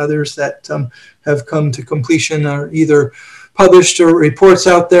 and others that have come to completion, are either published or reports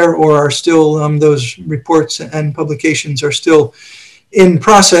out there, or are still, those reports and publications are still in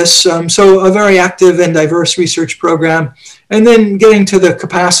process. So a very active and diverse research program. And then getting to the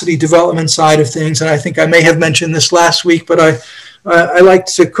capacity development side of things, and I think I may have mentioned this last week, but I like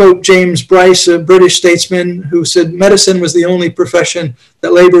to quote James Bryce, a British statesman, who said, "Medicine was the only profession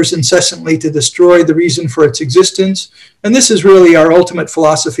that labors incessantly to destroy the reason for its existence." And this is really our ultimate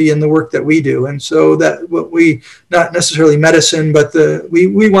philosophy in the work that we do. And so that what we, not necessarily medicine, but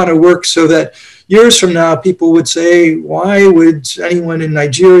we want to work so that years from now, people would say, why would anyone in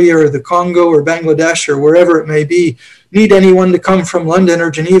Nigeria or the Congo or Bangladesh or wherever it may be need anyone to come from London or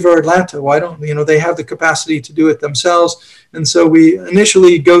Geneva or Atlanta? Why don't, they have the capacity to do it themselves. And so we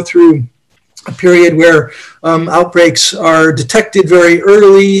initially go through a period where outbreaks are detected very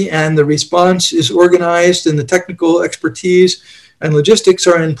early and the response is organized and the technical expertise and logistics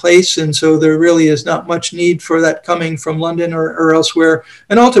are in place. And so there really is not much need for that coming from London or elsewhere.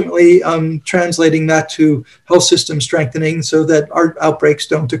 And ultimately translating that to health system strengthening so that our outbreaks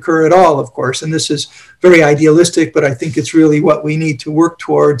don't occur at all, of course. And this is very idealistic, but I think it's really what we need to work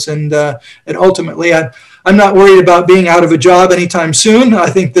towards. And ultimately, I'm not worried about being out of a job anytime soon.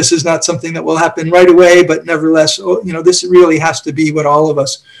 I think this is not something that will happen right away, but nevertheless, this really has to be what all of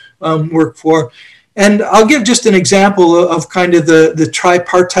us work for. And I'll give just an example of kind of the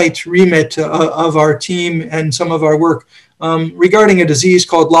tripartite remit of our team and some of our work regarding a disease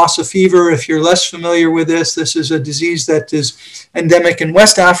called Lassa fever. If you're less familiar with this, this is a disease that is endemic in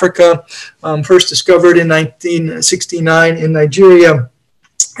West Africa, first discovered in 1969 in Nigeria,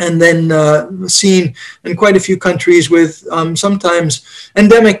 and then seen in quite a few countries with sometimes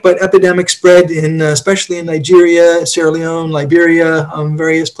endemic but epidemic spread, especially in Nigeria, Sierra Leone, Liberia,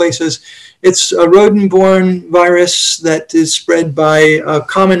 various places. It's a rodent-borne virus that is spread by a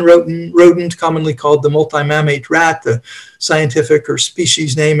common rodent, commonly called the multimammate rat. The scientific or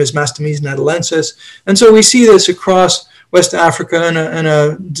species name is Mastomys natalensis. And so we see this across West Africa, and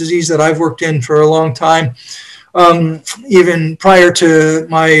a disease that I've worked in for a long time. Even prior to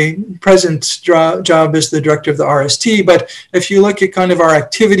my present job as the director of the RST. But if you look at kind of our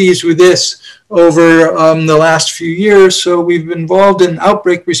activities with this over the last few years, so we've been involved in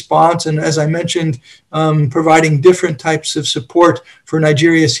outbreak response, and as I mentioned, providing different types of support for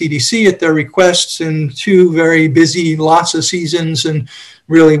Nigeria CDC at their requests in 2 very busy Lassa seasons, and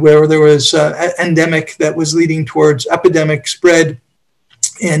really where there was endemic that was leading towards epidemic spread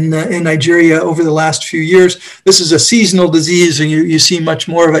in Nigeria over the last few years. This is a seasonal disease, and you see much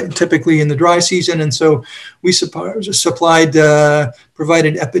more of it typically in the dry season. And so we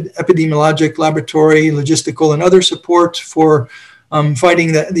provided epidemiologic, laboratory, logistical, and other support for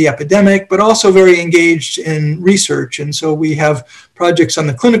fighting the epidemic, but also very engaged in research. And so we have projects on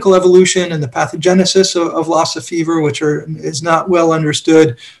the clinical evolution and the pathogenesis of Lassa fever, which is not well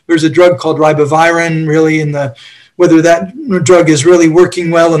understood. There's a drug called ribavirin, really in the whether that drug is really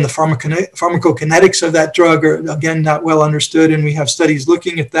working well and the pharmacokinetics of that drug are, again, not well understood. And we have studies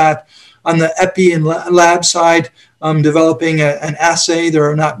looking at that. On the epi and lab side, developing an assay. There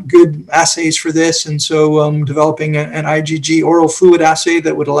are not good assays for this, and so developing an IgG oral fluid assay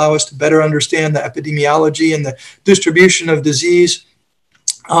that would allow us to better understand the epidemiology and the distribution of disease.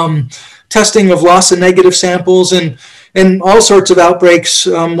 Testing of loss of negative samples and all sorts of outbreaks.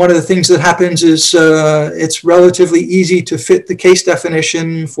 One of the things that happens is it's relatively easy to fit the case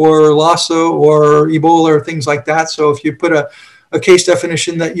definition for Lassa or Ebola or things like that. So if you put a case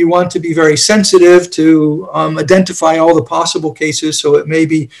definition that you want to be very sensitive to identify all the possible cases. So it may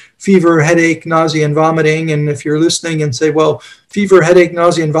be fever, headache, nausea, and vomiting. And if you're listening and say, well, fever, headache,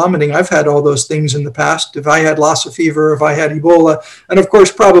 nausea, and vomiting, I've had all those things in the past. If I had Lassa fever, if I had Ebola, and of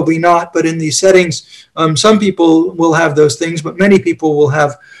course, probably not. But in these settings, some people will have those things, but many people will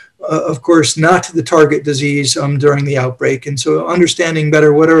have of course, not the target disease during the outbreak. And so understanding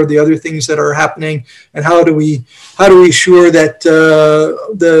better what are the other things that are happening and how do we ensure that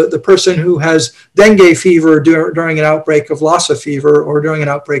the person who has dengue fever during an outbreak of Lassa fever or during an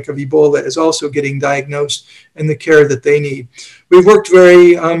outbreak of Ebola is also getting diagnosed and the care that they need. We've worked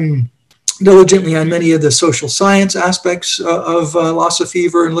very diligently on many of the social science aspects of Lassa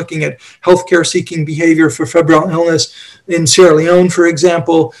fever and looking at healthcare seeking behavior for febrile illness. In Sierra Leone, for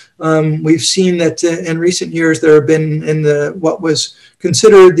example, we've seen that in recent years there have been in what was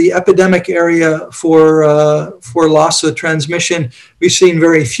considered the epidemic area for Lassa transmission. We've seen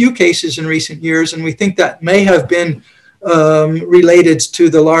very few cases in recent years, and we think that may have been related to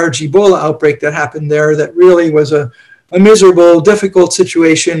the large Ebola outbreak that happened there that really was a miserable, difficult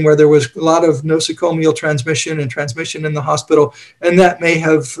situation where there was a lot of nosocomial transmission and transmission in the hospital, and that may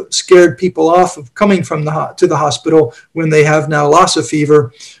have scared people off of coming to the hospital when they have now Lassa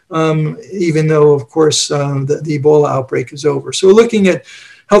fever, even though, of course, the Ebola outbreak is over. So looking at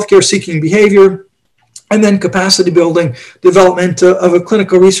healthcare seeking behavior, and then capacity building, development of a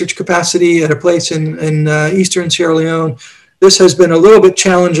clinical research capacity at a place in eastern Sierra Leone. This has been a little bit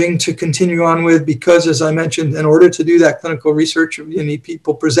challenging to continue on with because, as I mentioned, in order to do that clinical research, you need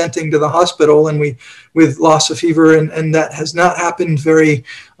people presenting to the hospital and with Lassa fever, and that has not happened very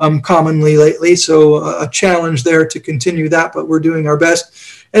commonly lately. So a challenge there to continue that, but we're doing our best.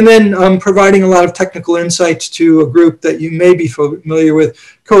 And then providing a lot of technical insights to a group that you may be familiar with,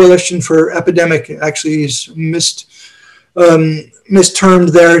 Coalition for Epidemic, actually is mistermed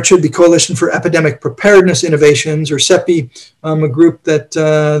there. It should be Coalition for Epidemic Preparedness Innovations, or CEPI, a group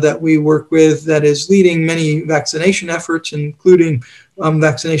that we work with that is leading many vaccination efforts, including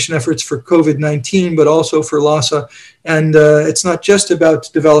vaccination efforts for COVID-19, but also for Lassa. And it's not just about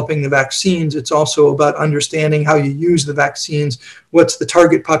developing the vaccines, it's also about understanding how you use the vaccines, what's the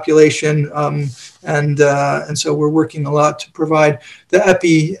target population, and so we're working a lot to provide the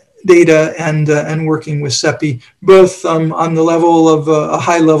epi data and working with CEPI, both on the level of a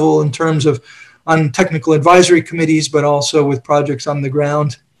high level in terms of on technical advisory committees, but also with projects on the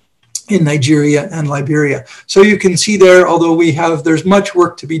ground in Nigeria and Liberia. So you can see there, although there's much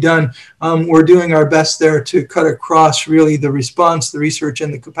work to be done, we're doing our best there to cut across really the response, the research,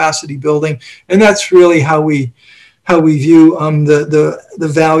 and the capacity building. And that's really how we view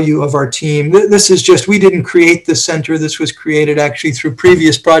the value of our team. This is just, we didn't create this center. This was created actually through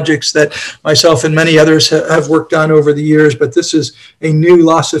previous projects that myself and many others have worked on over the years. But this is a new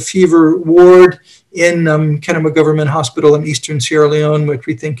Lassa fever ward in Kenema Government Hospital in Eastern Sierra Leone, which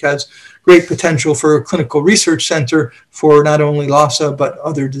we think has great potential for a clinical research center for not only Lassa, but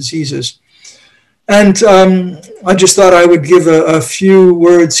other diseases. And I just thought I would give a few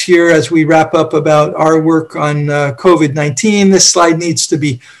words here as we wrap up about our work on COVID-19. This slide needs to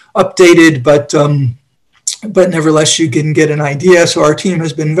be updated, but nevertheless, you can get an idea. So our team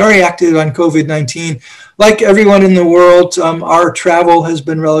has been very active on COVID-19. Like everyone in the world, our travel has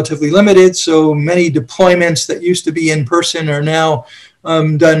been relatively limited. So many deployments that used to be in person are now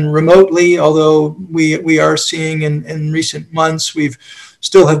done remotely, although we are seeing in recent months, we've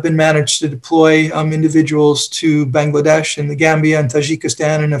still have been managed to deploy individuals to Bangladesh and the Gambia and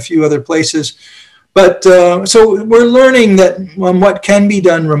Tajikistan and a few other places. But so we're learning that what can be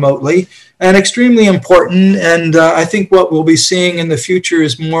done remotely, and extremely important. And I think what we'll be seeing in the future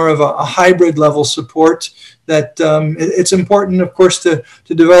is more of a hybrid level support. That it's important, of course, to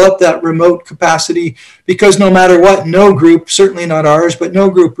develop that remote capacity, because no matter what, no group, certainly not ours, but no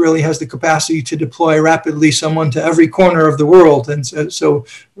group really has the capacity to deploy rapidly someone to every corner of the world. And so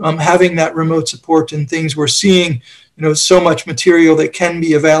having that remote support and things, we're seeing so much material that can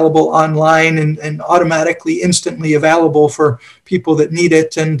be available online and automatically, instantly available for people that need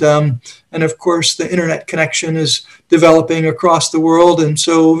it. And of course, the internet connection is developing across the world. And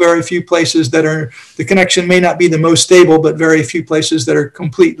so very few places the connection may not be the most stable, but very few places that are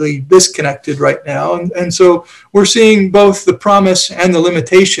completely disconnected right now. And so we're seeing both the promise and the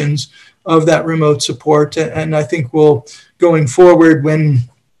limitations of that remote support. And I think going forward,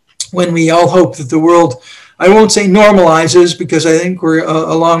 when we all hope that the world, I won't say normalizes, because I think we're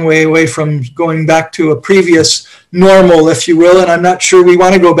a long way away from going back to a previous normal, if you will, and I'm not sure we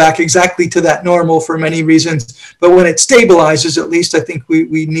want to go back exactly to that normal for many reasons, but when it stabilizes, at least I think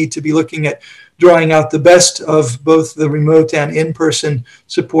we need to be looking at drawing out the best of both the remote and in-person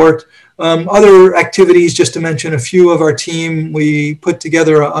support. Other activities, just to mention a few of our team, we put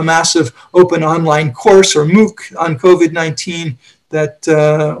together a massive open online course, or MOOC, on COVID-19 that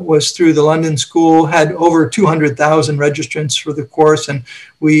was through the London School, had over 200,000 registrants for the course. And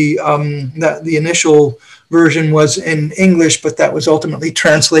the initial version was in English, but that was ultimately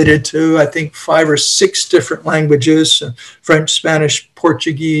translated to, I think, 5 or 6 different languages, French, Spanish,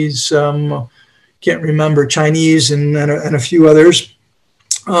 Portuguese, can't remember, Chinese, and a few others.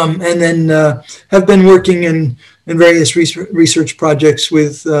 And then have been working in various research projects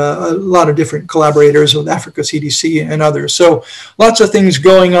with a lot of different collaborators with Africa CDC and others. So lots of things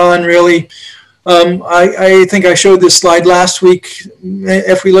going on, really. I think I showed this slide last week.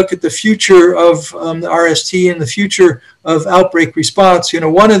 If we look at the future of the RST and the future of outbreak response,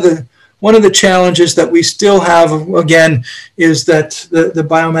 one of the challenges that we still have, again, is that the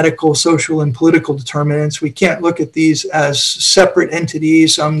biomedical, social, and political determinants, we can't look at these as separate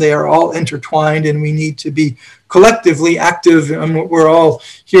entities. They are all intertwined, and we need to be collectively active. We're all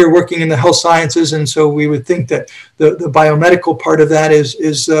here working in the health sciences, and so we would think that the biomedical part of that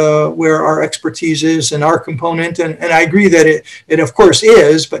is where our expertise is and our component. And I agree that it of course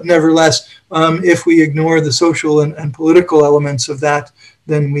is, but nevertheless, if we ignore the social and political elements of that,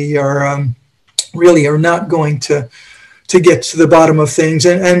 then we are really are not going to get to the bottom of things.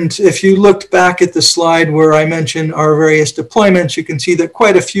 And if you looked back at the slide where I mentioned our various deployments, you can see that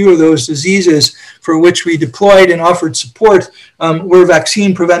quite a few of those diseases for which we deployed and offered support were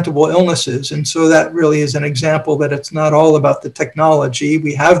vaccine preventable illnesses. And so that really is an example that it's not all about the technology.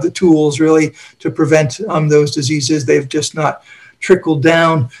 We have the tools really to prevent those diseases. They've just not trickled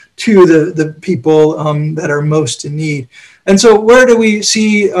down to the people that are most in need. And so where do we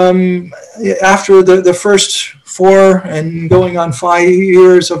see after the first 4 and going on 5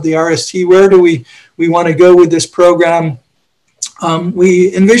 years of the RST, where do we want to go with this program?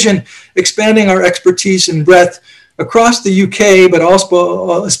 We envision expanding our expertise and breadth across the UK, but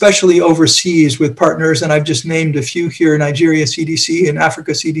also especially overseas with partners. And I've just named a few here: Nigeria CDC and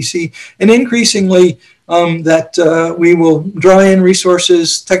Africa CDC, and increasingly that we will draw in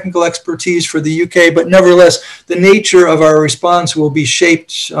resources, technical expertise for the UK, but nevertheless, the nature of our response will be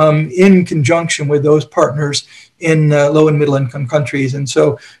shaped in conjunction with those partners in low and middle income countries. And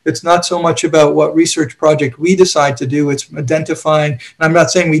so it's not so much about what research project we decide to do, it's identifying, and I'm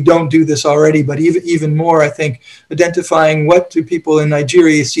not saying we don't do this already, but even more, I think, identifying what do people in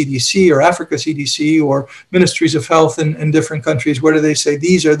Nigeria CDC or Africa CDC or ministries of health in different countries, what do they say?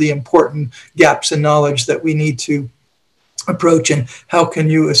 These are the important gaps in knowledge that we need to approach, and how can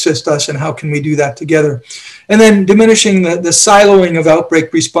you assist us, and how can we do that together? And then diminishing the siloing of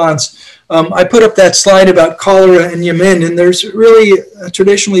outbreak response. I put up that slide about cholera in Yemen, and there's really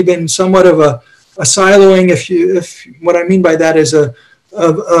traditionally been somewhat of a siloing. If what I mean by that is a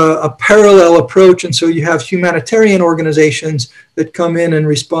parallel approach, and so you have humanitarian organizations that come in and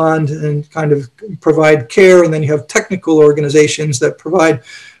respond and kind of provide care, and then you have technical organizations that provide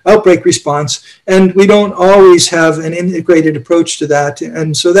outbreak response, and we don't always have an integrated approach to that.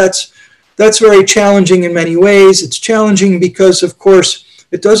 And so that's very challenging in many ways. It's challenging because, of course,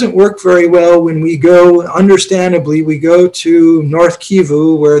 it doesn't work very well when we go, understandably, we go to North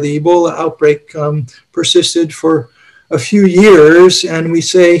Kivu, where the Ebola outbreak persisted for a few years, and we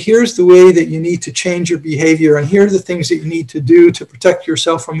say, here's the way that you need to change your behavior, and here are the things that you need to do to protect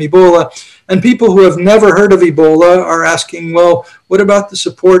yourself from Ebola. And people who have never heard of Ebola are asking, well, what about the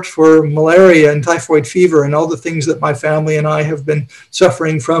support for malaria and typhoid fever and all the things that my family and I have been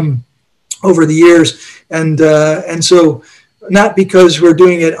suffering from over the years? And so, not because we're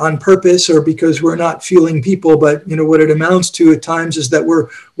doing it on purpose or because we're not feeling people, but what it amounts to at times is that we're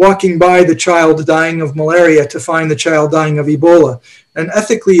walking by the child dying of malaria to find the child dying of Ebola. And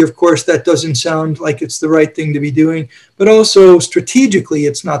ethically, of course, that doesn't sound like it's the right thing to be doing, but also strategically,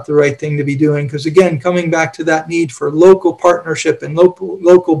 it's not the right thing to be doing, because again, coming back to that need for local partnership and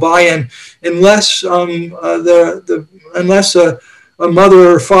local buy-in, unless a a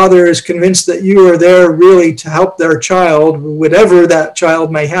mother or father is convinced that you are there really to help their child, whatever that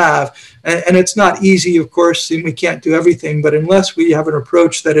child may have. And it's not easy, of course, and we can't do everything, but unless we have an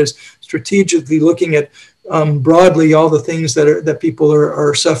approach that is strategically looking at broadly all the things that people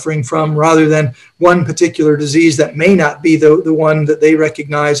are suffering from, rather than one particular disease that may not be the one that they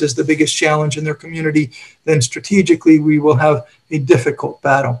recognize as the biggest challenge in their community, then strategically we will have a difficult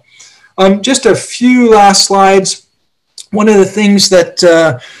battle. Just a few last slides. One of the things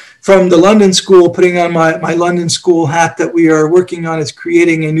that from the London School, putting on my London School hat, that we are working on is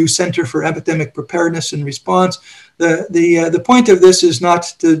creating a new Center for Epidemic Preparedness and Response. The point of this is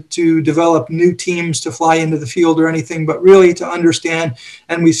not to develop new teams to fly into the field or anything, but really to understand,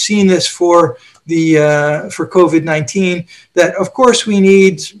 and we've seen this for COVID-19, that of course we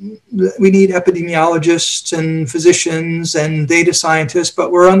need epidemiologists and physicians and data scientists,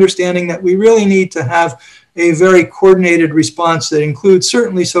 but we're understanding that we really need to have a very coordinated response that includes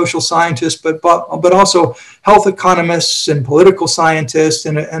certainly social scientists, but also health economists and political scientists.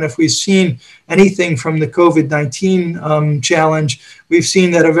 And if we've seen anything from the COVID-19 challenge, we've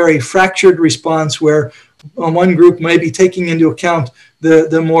seen that a very fractured response where one group may be taking into account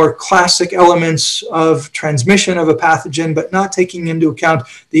the more classic elements of transmission of a pathogen, but not taking into account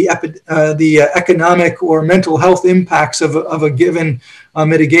the economic or mental health impacts of a given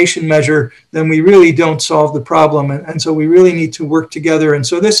mitigation measure, then we really don't solve the problem. And so we really need to work together. And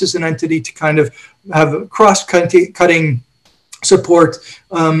so this is an entity to kind of have cross-cutting support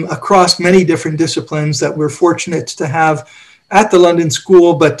across many different disciplines that we're fortunate to have at the London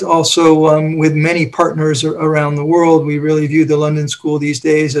School, but also with many partners around the world. We really view the London School these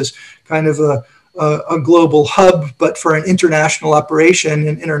days as kind of a global hub, but for an international operation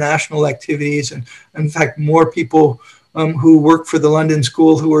and international activities. And in fact, more people who work for the London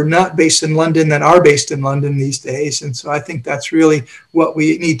School who are not based in London than are based in London these days. And so I think that's really what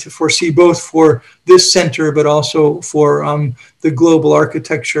we need to foresee, both for this center, but also for the global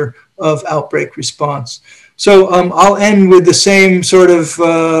architecture of outbreak response. So I'll end with the same sort of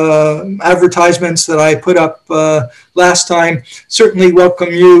advertisements that I put up last time. Certainly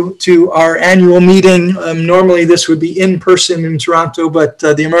welcome you to our annual meeting. Normally this would be in person in Toronto, but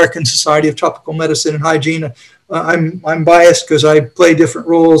the American Society of Tropical Medicine and Hygiene, I'm biased because I play different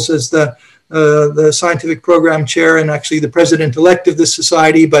roles as the scientific program chair and actually the president-elect of this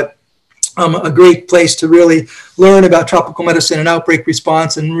society, but a great place to really learn about tropical medicine and outbreak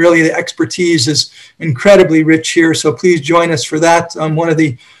response, and really the expertise is incredibly rich here, so please join us for that. One of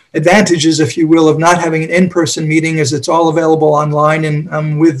the advantages, if you will, of not having an in-person meeting is it's all available online,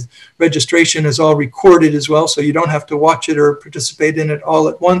 and with registration is all recorded as well, so you don't have to watch it or participate in it all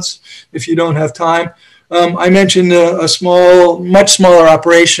at once if you don't have time. I mentioned a much smaller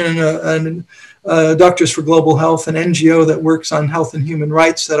operation, Doctors for Global Health, an NGO that works on health and human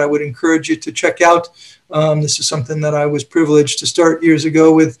rights that I would encourage you to check out. This is something that I was privileged to start years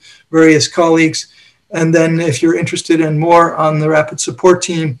ago with various colleagues. And then if you're interested in more on the Rapid Support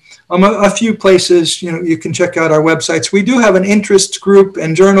Team, a few places, you can check out our websites. We do have an interest group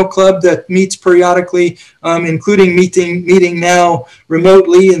and journal club that meets periodically, including meeting now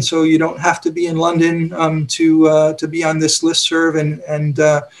remotely. And so you don't have to be in London to be on this listserv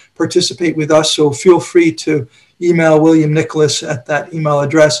and participate with us. So feel free to email William Nicholas at that email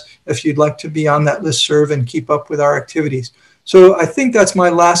address if you'd like to be on that listserv and keep up with our activities. So I think that's my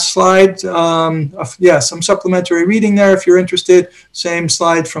last slide. Yeah, some supplementary reading there if you're interested. Same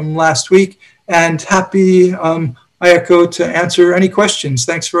slide from last week. And happy, Ayako, to answer any questions.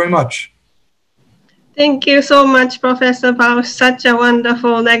 Thanks very much. Thank you so much, Professor Bausch. Such a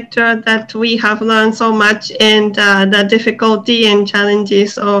wonderful lecture that we have learned so much, and the difficulty and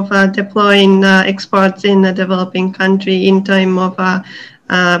challenges of deploying experts in a developing country in time of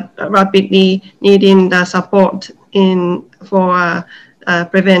rapidly needing the support for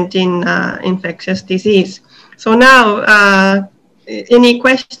preventing infectious disease. So now, any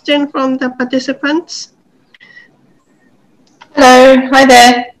question from the participants? Hello, hi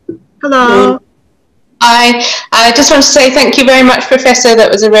there. Hello. I just want to say thank you very much, Professor. That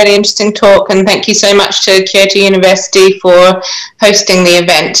was a really interesting talk, and thank you so much to Kyoto University for hosting the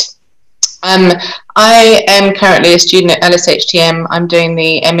event. I am currently a student at LSHTM. I'm doing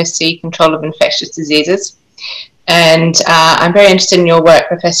the MSc Control of Infectious Diseases. And I'm very interested in your work,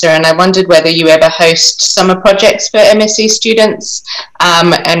 Professor, and I wondered whether you ever host summer projects for MSc students,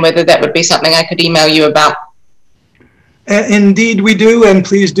 and whether that would be something I could email you about. Indeed we do, and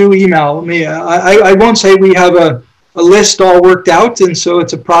please do email me. I won't say we have a list all worked out, and so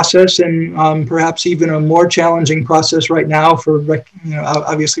it's a process, and perhaps even a more challenging process right now for,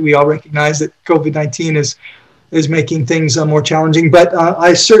 obviously we all recognize that COVID-19 is is making things more challenging. But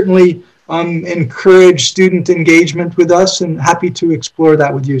I certainly encourage student engagement with us, and happy to explore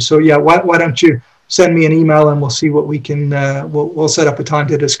that with you. So yeah, why don't you send me an email and we'll see what we can, we'll set up a time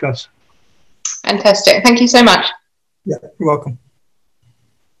to discuss. Fantastic. Thank you so much. Yeah, you're welcome.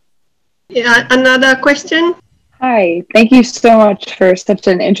 Yeah, another question? Hi, thank you so much for such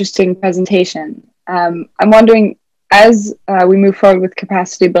an interesting presentation. I'm wondering, as we move forward with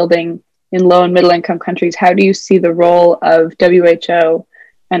capacity building in low and middle income countries, how do you see the role of WHO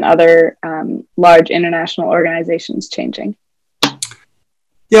and other large international organizations changing?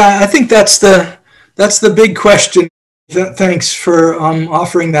 Yeah, I think that's the big question. Thanks for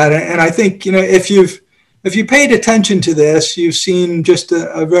offering that. And I think, you know, if you paid attention to this, you've seen just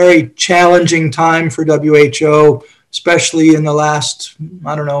a very challenging time for WHO, especially in the last,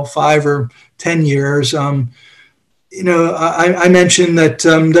 I don't know, 5 or 10 years. You know, I mentioned that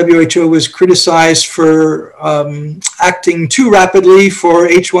WHO was criticized for acting too rapidly for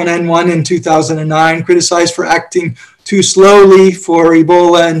H1N1 in 2009, criticized for acting too slowly for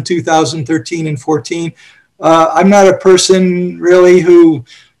Ebola in 2013 and 14. I'm not a person really who,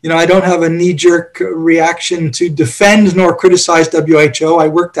 you know, I don't have a knee-jerk reaction to defend nor criticize WHO. I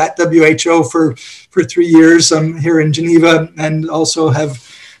worked at WHO for 3 years here in Geneva, and also have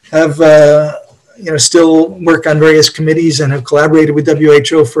you know, still work on various committees and have collaborated with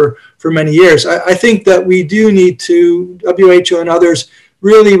WHO for many years. I think that we do need to, WHO and others,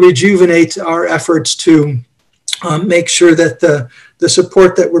 really rejuvenate our efforts to make sure that the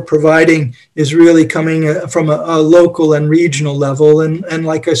support that we're providing is really coming from a local and regional level. And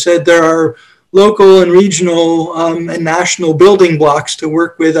like I said, there are local and regional and national building blocks to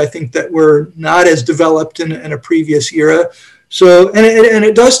work with, I think, that were not as developed in a previous era. So, and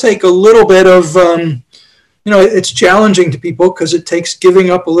it does take a little bit of, you know, it's challenging to people because it takes giving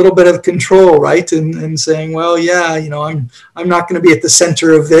up a little bit of control, right? And saying, well, yeah, you know, I'm not going to be at the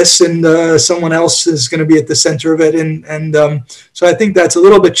center of this, and someone else is going to be at the center of it. And so I think that's a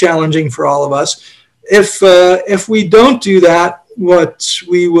little bit challenging for all of us. If we don't do that, what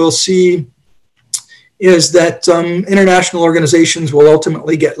we will see is that international organizations will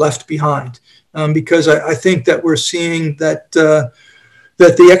ultimately get left behind. Because I think that we're seeing that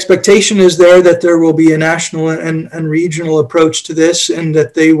that the expectation is that there will be a national and regional approach to this, and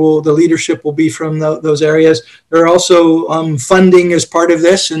that the leadership will be from those areas. There are also funding as part of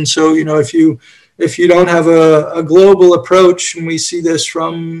this, and so, you know, if you don't have a global approach, and we see this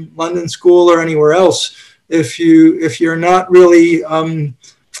from London School or anywhere else, if you're not really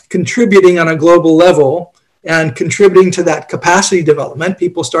contributing on a global level and contributing to that capacity development,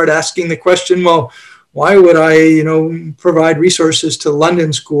 people start asking the question, well, why would I, you know, provide resources to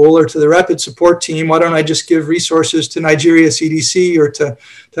London School or to the Rapid Support Team? Why don't I just give resources to Nigeria CDC or to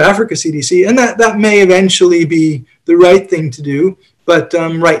Africa CDC? And that may eventually be the right thing to do. But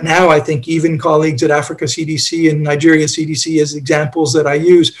right now, I think even colleagues at Africa CDC and Nigeria CDC, as examples that I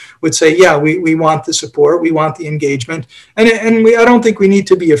use, would say, yeah, we want the support, we want the engagement. And I don't think we need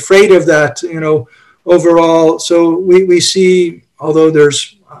to be afraid of that, you know, overall. So we see, although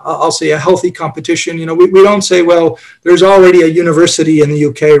there's, I'll say, a healthy competition, you know, we don't say, well, there's already a university in the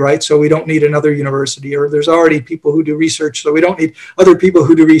UK, right? So we don't need another university, or there's already people who do research, so we don't need other people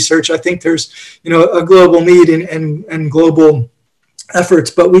who do research. I think there's, you know, a global need and global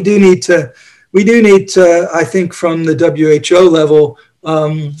efforts, but we do need to, I think, from the WHO level,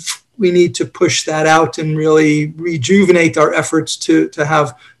 we need to push that out and really rejuvenate our efforts to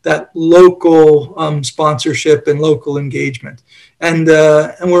have that local sponsorship and local engagement. And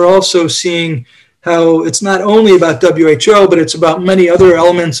we're also seeing how it's not only about WHO, but it's about many other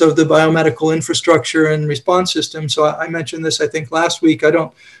elements of the biomedical infrastructure and response system. So I mentioned this, I think, last week. I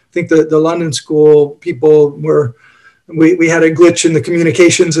don't think the London School people were, we had a glitch in the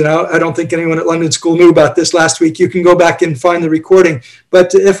communications, and I don't think anyone at London School knew about this last week. You can go back and find the recording.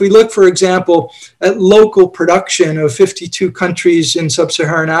 But if we look, for example, at local production of 52 countries in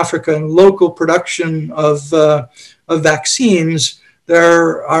sub-Saharan Africa and local production of vaccines,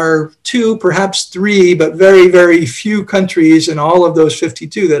 there are 2, perhaps 3, but very, very few countries in all of those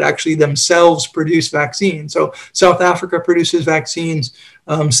 52 that actually themselves produce vaccines. So South Africa produces vaccines,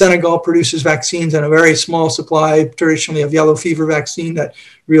 Senegal produces vaccines, and a very small supply traditionally of yellow fever vaccine that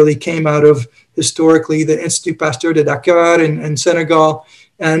really came out of, historically, the Institut Pasteur de Dakar in Senegal.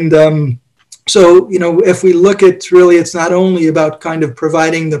 And so, you know, if we look at, really, it's not only about kind of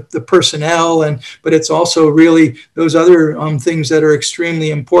providing the personnel, but it's also really those other things that are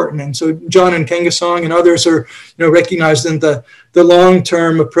extremely important. And so John and Kengasong and others are, you know, recognizing the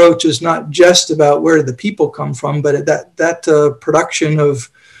long-term approach is not just about where the people come from, but that production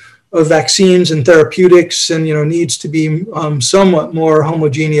of vaccines and therapeutics, and needs to be somewhat more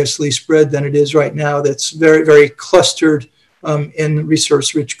homogeneously spread than it is right now. That's very, very clustered in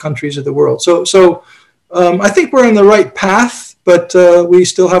resource-rich countries of the world. So I think we're on the right path, but we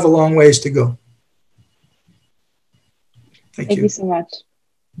still have a long ways to go. Thank you so much.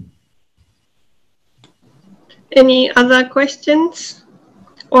 Any other questions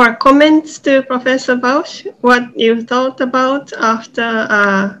or comments to Professor Bausch? What you thought about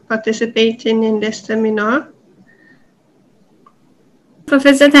after participating in this seminar?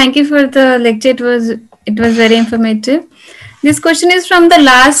 Professor, thank you for the lecture. It was very informative. This question is from the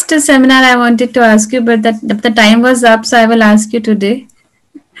last seminar I wanted to ask you, but the time was up, so I will ask you today.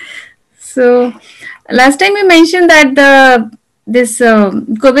 So last time you mentioned that this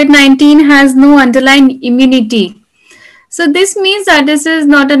COVID-19 has no underlying immunity. So this means that this is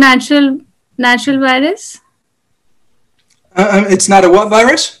not a natural virus? It's not a what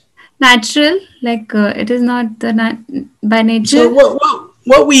virus? Natural, like it is not by nature. So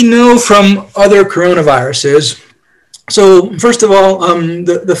what we know from other coronaviruses, so first of all,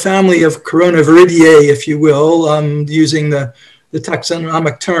 the family of Coronaviridae, if you will, using the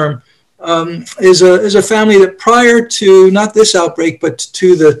taxonomic term, is a family that prior to not this outbreak, but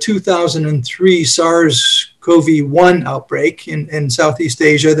to the 2003 SARS-CoV-1 outbreak in Southeast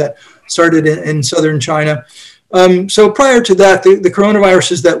Asia that started in southern China. So prior to that, the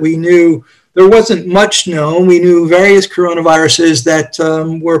coronaviruses that we knew, there wasn't much known. We knew various coronaviruses that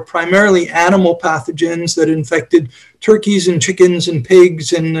were primarily animal pathogens that infected turkeys and chickens and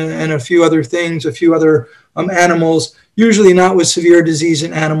pigs and a few other things, a few other animals, usually not with severe disease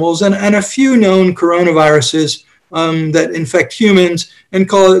in animals, and a few known coronaviruses that infect humans and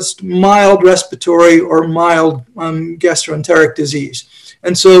cause mild respiratory or mild gastroenteric disease.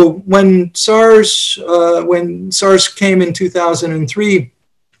 And so when SARS came in 2003,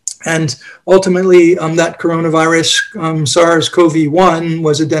 and ultimately that coronavirus, SARS-CoV-1,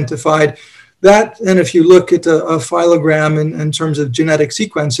 was identified, that, and if you look at a phylogram in terms of genetic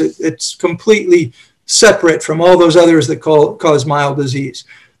sequence, it's completely separate from all those others that cause mild disease.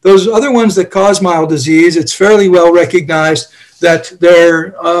 Those other ones that cause mild disease, it's fairly well recognized that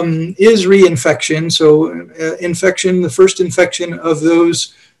there is reinfection. So infection, the first infection of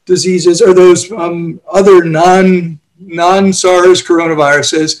those diseases or those other non-SARS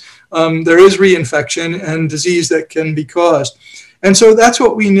coronaviruses, there is reinfection and disease that can be caused. And so that's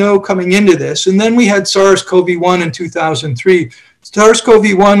what we know coming into this. And then we had SARS-CoV-1 in 2003.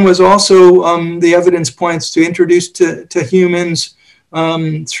 SARS-CoV-1 was also, the evidence points to, introduced to humans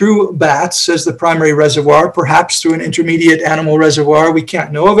through bats as the primary reservoir, perhaps through an intermediate animal reservoir. We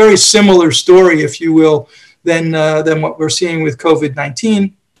can't know. A very similar story, if you will, than what we're seeing with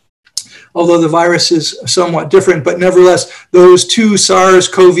COVID-19. Although the virus is somewhat different, but nevertheless, those two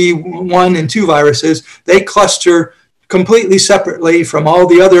SARS-CoV-1 and 2 viruses, they cluster completely separately from all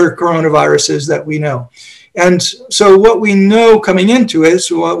the other coronaviruses that we know. And so what we know coming into it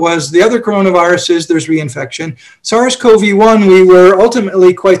was the other coronaviruses, there's reinfection. SARS-CoV-1, we were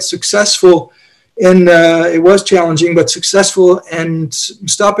ultimately quite successful in, it was challenging, but successful in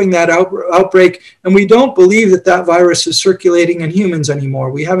stopping that outbreak. And we don't believe that virus is circulating in humans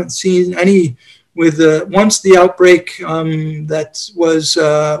anymore. We haven't seen any with once the outbreak that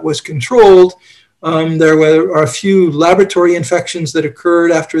was controlled. There were a few laboratory infections that occurred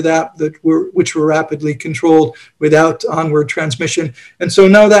after that, which were rapidly controlled without onward transmission. And so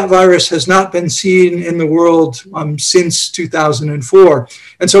now that virus has not been seen in the world since 2004.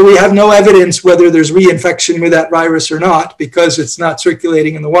 And so we have no evidence whether there's reinfection with that virus or not, because it's not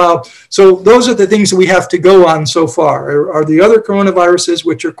circulating in the wild. So those are the things that we have to go on so far, are the other coronaviruses,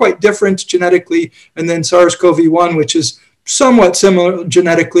 which are quite different genetically, and then SARS-CoV-1, which is somewhat similar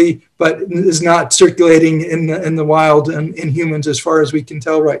genetically, but is not circulating in the wild and in humans as far as we can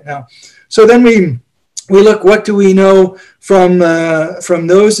tell right now. So then we look, what do we know from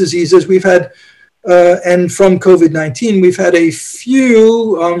those diseases? We've had, and from COVID-19, we've had a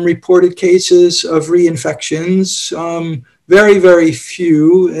few reported cases of reinfections, very, very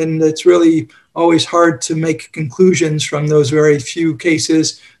few, and it's really always hard to make conclusions from those very few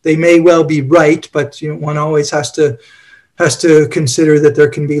cases. They may well be right, but one always has to consider that there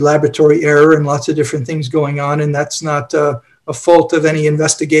can be laboratory error and lots of different things going on, and that's not a fault of any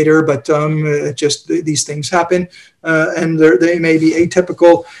investigator, but just these things happen, and they may be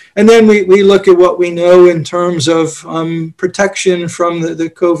atypical. And then we look at what we know in terms of protection from the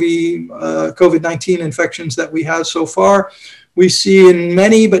COVID-19 infections that we have so far. We see in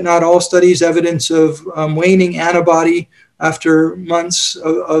many, but not all studies, evidence of waning antibody after months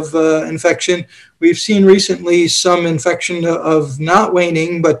of infection. We've seen recently some infection of not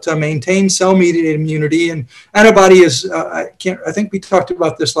waning, but maintained cell-mediated immunity. And antibody is, I think we talked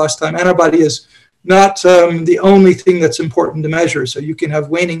about this last time, antibody is not the only thing that's important to measure. So you can have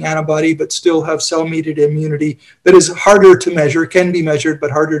waning antibody, but still have cell-mediated immunity that is harder to measure, can be measured,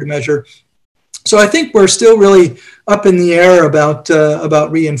 but harder to measure. So I think we're still really up in the air about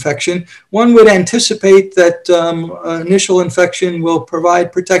reinfection. One would anticipate that initial infection will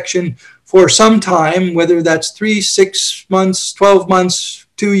provide protection for some time, whether that's 3, 6 months, 12 months,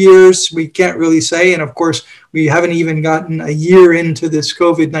 2 years, we can't really say. And of course, we haven't even gotten a year into this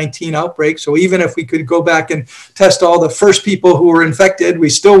COVID-19 outbreak. So even if we could go back and test all the first people who were infected, we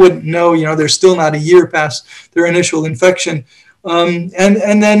still wouldn't know, they're still not a year past their initial infection. And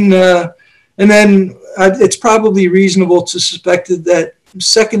then it's probably reasonable to suspect that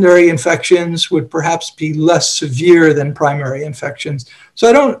secondary infections would perhaps be less severe than primary infections. So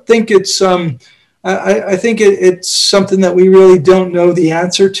I don't think it's, I think it's something that we really don't know the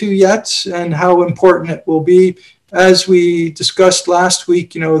answer to yet, and how important it will be. As we discussed last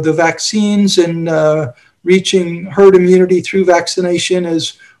week, the vaccines and reaching herd immunity through vaccination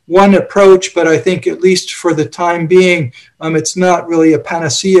is one approach, but I think at least for the time being, it's not really a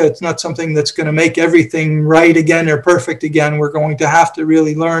panacea. It's not something that's going to make everything right again or perfect again. We're going to have to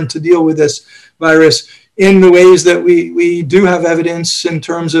really learn to deal with this virus in the ways that we do have evidence in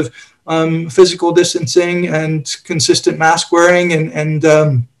terms of physical distancing and consistent mask wearing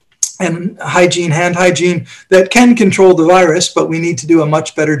and hygiene, hand hygiene, that can control the virus, but we need to do a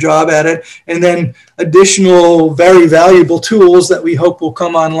much better job at it. And then additional very valuable tools that we hope will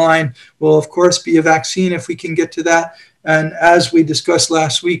come online will, of course, be a vaccine if we can get to that. And as we discussed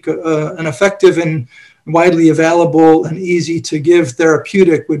last week, an effective and widely available and easy to give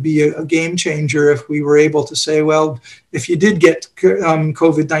therapeutic would be a game changer if we were able to say, well, if you did get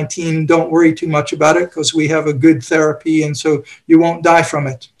COVID-19, don't worry too much about it because we have a good therapy and so you won't die from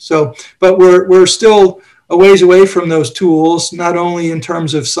it. So, but we're still a ways away from those tools, not only in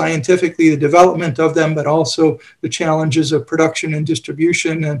terms of scientifically the development of them, but also the challenges of production and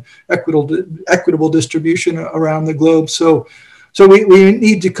distribution and equitable distribution around the globe. So we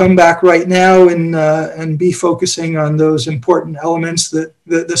need to come back right now and be focusing on those important elements, that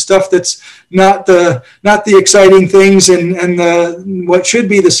the stuff that's not the exciting things and what should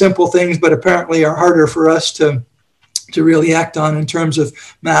be the simple things, but apparently are harder for us to really act on in terms of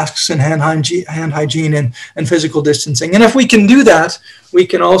masks and hand hygiene and physical distancing. And if we can do that, we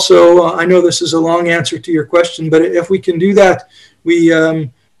can also, I know this is a long answer to your question, but if we can do that,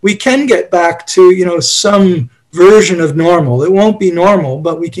 we can get back to, some version of normal. It won't be normal,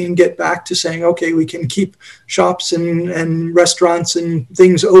 but we can get back to saying, okay, we can keep shops and restaurants and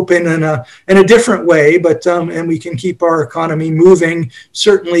things open in a different way, but and we can keep our economy moving,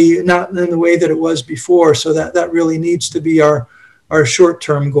 certainly not in the way that it was before. So that really needs to be our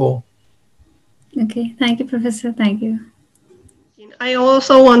short-term goal. Okay, thank you, Professor. Thank you. I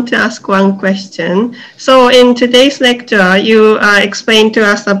also want to ask one question. So in today's lecture, you explained to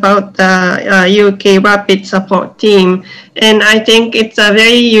us about the UK Rapid Support Team. And I think it's a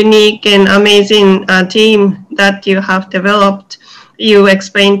very unique and amazing team that you have developed. You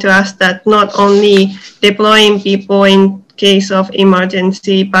explained to us that not only deploying people in case of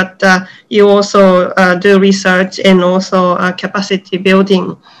emergency, but you also do research and also capacity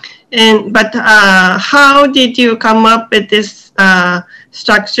building. But how did you come up with this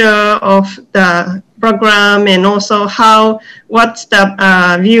structure of the program, and also what's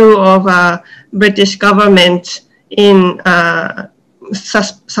the view of British government in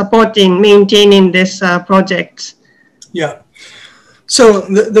supporting, maintaining this project? Yeah. So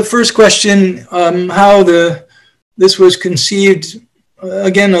the first question, how this was conceived,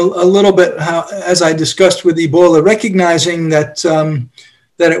 again, a little bit as I discussed with Ebola, recognizing that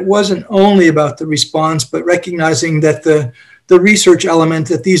it wasn't only about the response, but recognizing that the research element,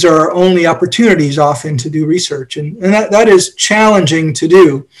 that these are our only opportunities often to do research. And that is challenging to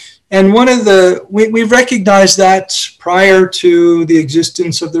do. And we've recognized that prior to the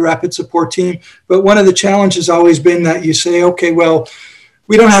existence of the Rapid Support Team, but one of the challenges has always been that you say, okay, well,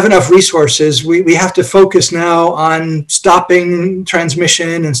 we don't have enough resources. We have to focus now on stopping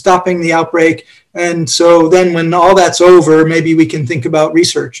transmission and stopping the outbreak. And so then when all that's over, maybe we can think about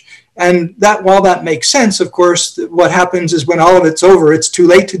research. And that, while that makes sense, of course, what happens is when all of it's over, it's too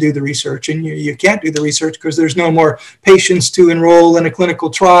late to do the research. And you can't do the research because there's no more patients to enroll in a clinical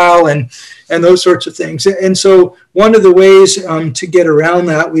trial and those sorts of things. And so one of the ways to get around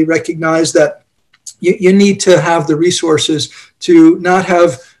that, we recognize that you need to have the resources to not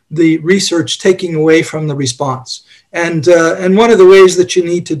have the research taking away from the response. And one of the ways that you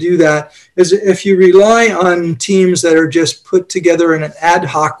need to do that is if you rely on teams that are just put together in an ad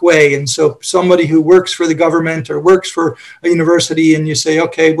hoc way. And so somebody who works for the government or works for a university, and you say,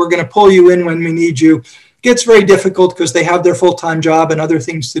 okay, we're going to pull you in when we need you, gets very difficult because they have their full-time job and other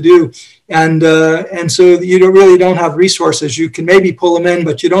things to do. And so you really don't have resources. You can maybe pull them in,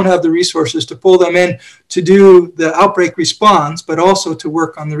 but you don't have the resources to pull them in to do the outbreak response, but also to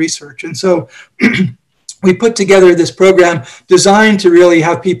work on the research. And so we put together this program designed to really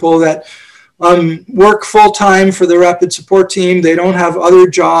have people that work full-time for the rapid support team. They don't have other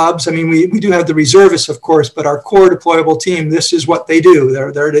jobs. I mean, we do have the reservists, of course, but our core deployable team, this is what they do.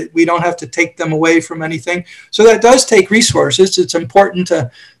 We don't have to take them away from anything. So that does take resources. It's important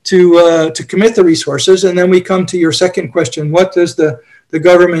to commit the resources. And then we come to your second question: what does the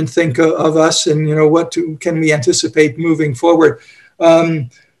government think of us, and what can we anticipate moving forward?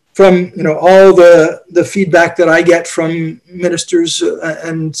 From all the feedback that I get from ministers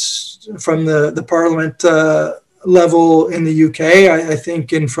and from the Parliament level in the UK, I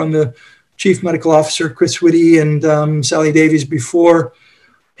think, and from the Chief Medical Officer Chris Whitty and Sally Davies before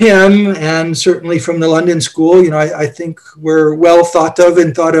him, and certainly from the London School, I think we're well thought of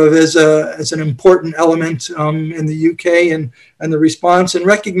as an important element in the UK and the response, and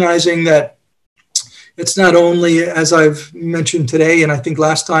recognizing that it's not only, as I've mentioned today, and I think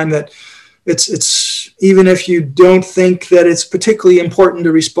last time, that it's even if you don't think that it's particularly important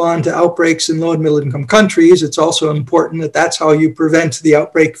to respond to outbreaks in low and middle income countries, it's also important that that's how you prevent the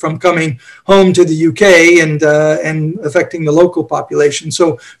outbreak from coming home to the UK and affecting the local population.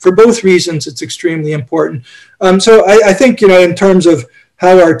 So for both reasons, it's extremely important. So I think, in terms of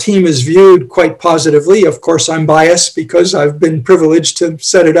how our team is viewed, quite positively. Of course, I'm biased because I've been privileged to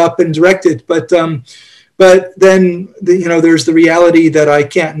set it up and direct it. But then there's the reality that I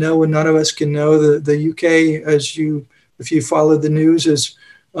can't know, and none of us can know. The UK, if you follow the news, is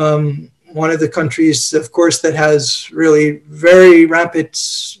one of the countries, of course, that has really very rapid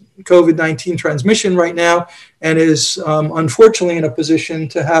COVID-19 transmission right now, and is unfortunately in a position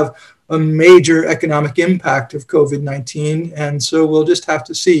to have a major economic impact of COVID-19. And so we'll just have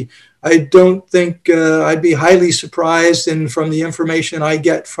to see. I don't think I'd be highly surprised, and from the information I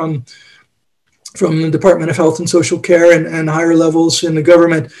get from the Department of Health and Social Care and higher levels in the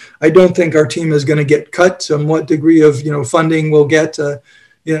government, I don't think our team is going to get cut. What degree of funding we'll get.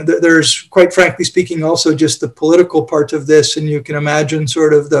 There's, quite frankly speaking, also just the political part of this, and you can imagine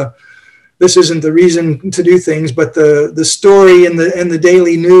sort of this isn't the reason to do things, but the story in the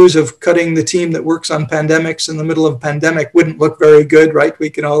daily news of cutting the team that works on pandemics in the middle of a pandemic wouldn't look very good, right? We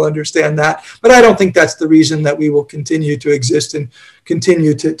can all understand that. But I don't think that's the reason that we will continue to exist and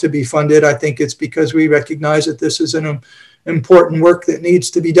continue to be funded. I think it's because we recognize that this is an important work that needs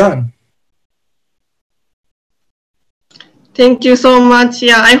to be done. Thank you so much.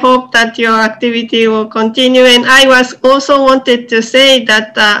 Yeah, I hope that your activity will continue. And I also wanted to say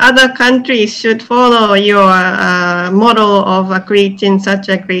that other countries should follow your model of creating such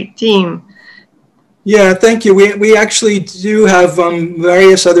a great team. Yeah, thank you. We actually do have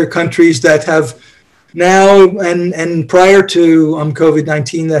various other countries that have now and prior to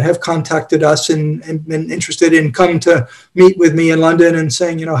COVID-19 that have contacted us and been interested in come to meet with me in London and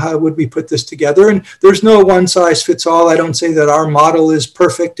saying, how would we put this together? And there's no one size fits all. I don't say that our model is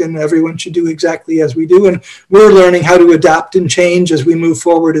perfect and everyone should do exactly as we do. And we're learning how to adapt and change as we move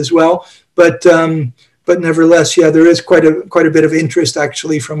forward as well. But nevertheless, yeah, there is quite a bit of interest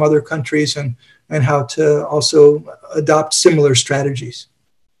actually from other countries and how to also adopt similar strategies.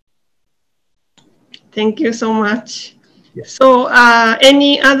 Thank you so much. Yes. So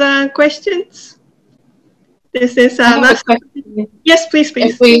any other questions? This is last question. Yes, please.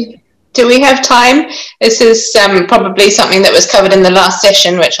 Do we have time? This is probably something that was covered in the last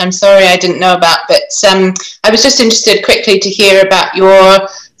session, which I'm sorry I didn't know about, but I was just interested quickly to hear about your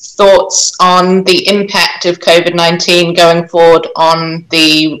thoughts on the impact of COVID-19 going forward on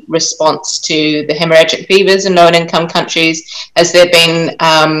the response to the hemorrhagic fevers in low-income countries. Has there been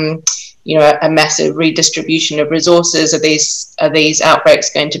a massive redistribution of resources? Are these outbreaks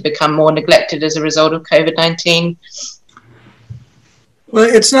going to become more neglected as a result of COVID-19? Well,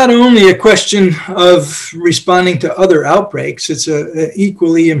 it's not only a question of responding to other outbreaks. It's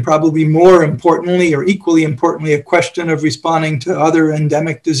equally and probably more importantly, or equally importantly, a question of responding to other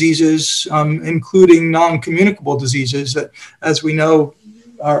endemic diseases, including non-communicable diseases that, as we know,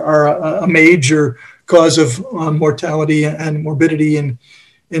 are a major cause of mortality and morbidity in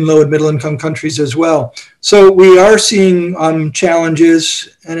low and middle income countries as well. So we are seeing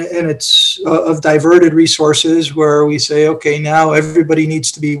challenges and it's of diverted resources where we say, okay, now everybody needs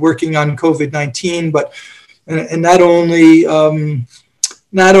to be working on COVID-19, but and not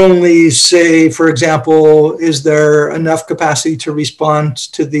only say, for example, is there enough capacity to respond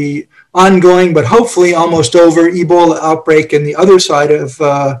to the ongoing, but hopefully almost over Ebola outbreak in the other side of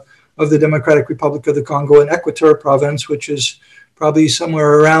the Democratic Republic of the Congo in Equateur province, which is probably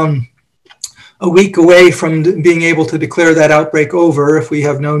somewhere around a week away from being able to declare that outbreak over if we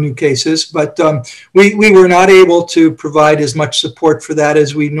have no new cases. But we were not able to provide as much support for that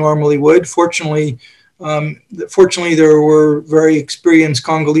as we normally would. Fortunately, there were very experienced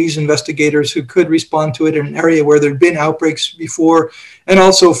Congolese investigators who could respond to it in an area where there'd been outbreaks before, and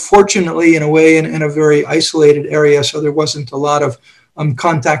also fortunately in a way in a very isolated area, so there wasn't a lot of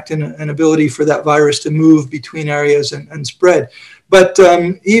contact and ability for that virus to move between areas and spread. But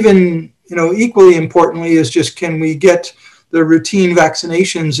even equally importantly is just, can we get the routine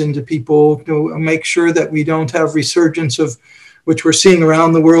vaccinations into people to make sure that we don't have resurgence of, which we're seeing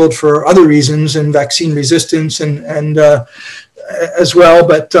around the world for other reasons, and vaccine resistance and as well.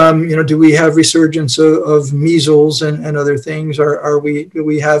 But do we have resurgence of measles and other things? Do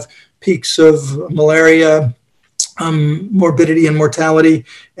we have peaks of malaria, morbidity and mortality,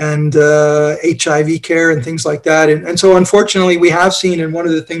 and HIV care and things like that? And so unfortunately we have seen, and one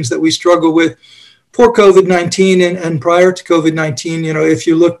of the things that we struggle with for COVID-19 and prior to COVID-19, if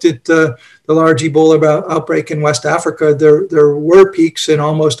you looked at the large Ebola outbreak in West Africa, there were peaks in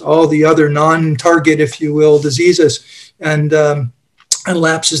almost all the other non-target, if you will, diseases and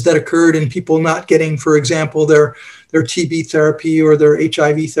lapses that occurred in people not getting, for example, their TB therapy or their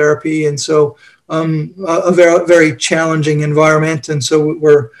HIV therapy. And so a very, very challenging environment. And so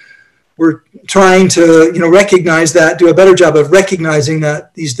we're trying to recognize that, do a better job of recognizing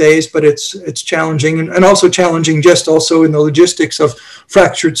that these days, but it's challenging, and also challenging just also in the logistics of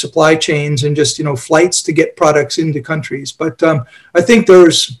fractured supply chains and just flights to get products into countries. But I think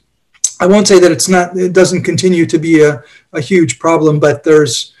I won't say that it doesn't continue to be a huge problem, but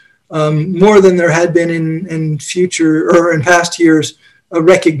there's more than there had been in future or in past years, a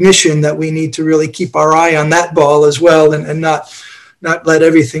recognition that we need to really keep our eye on that ball as well, and not let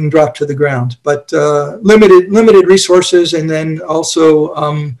everything drop to the ground. But limited resources, and then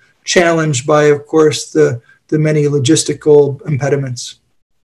also challenged by, of course, the many logistical impediments.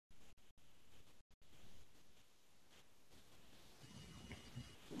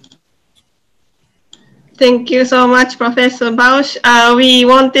 Thank you so much, Professor Bausch. We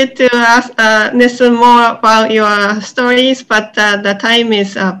wanted to listen more about your stories, but the time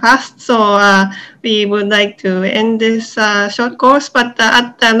is past, so we would like to end this short course. But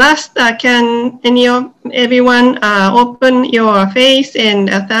at the last, can everyone open your face and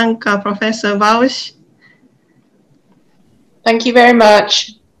thank Professor Bausch? Thank you very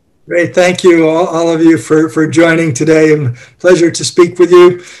much. Great, thank you all of you for joining today, and pleasure to speak with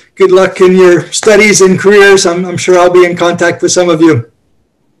you. Good luck in your studies and careers. I'm sure I'll be in contact with some of you.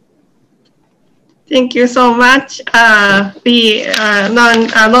 Thank you so much. We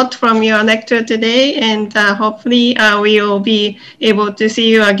learned a lot from your lecture today, and hopefully we will be able to see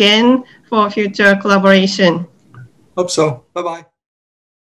you again for future collaboration. Hope so. Bye-bye.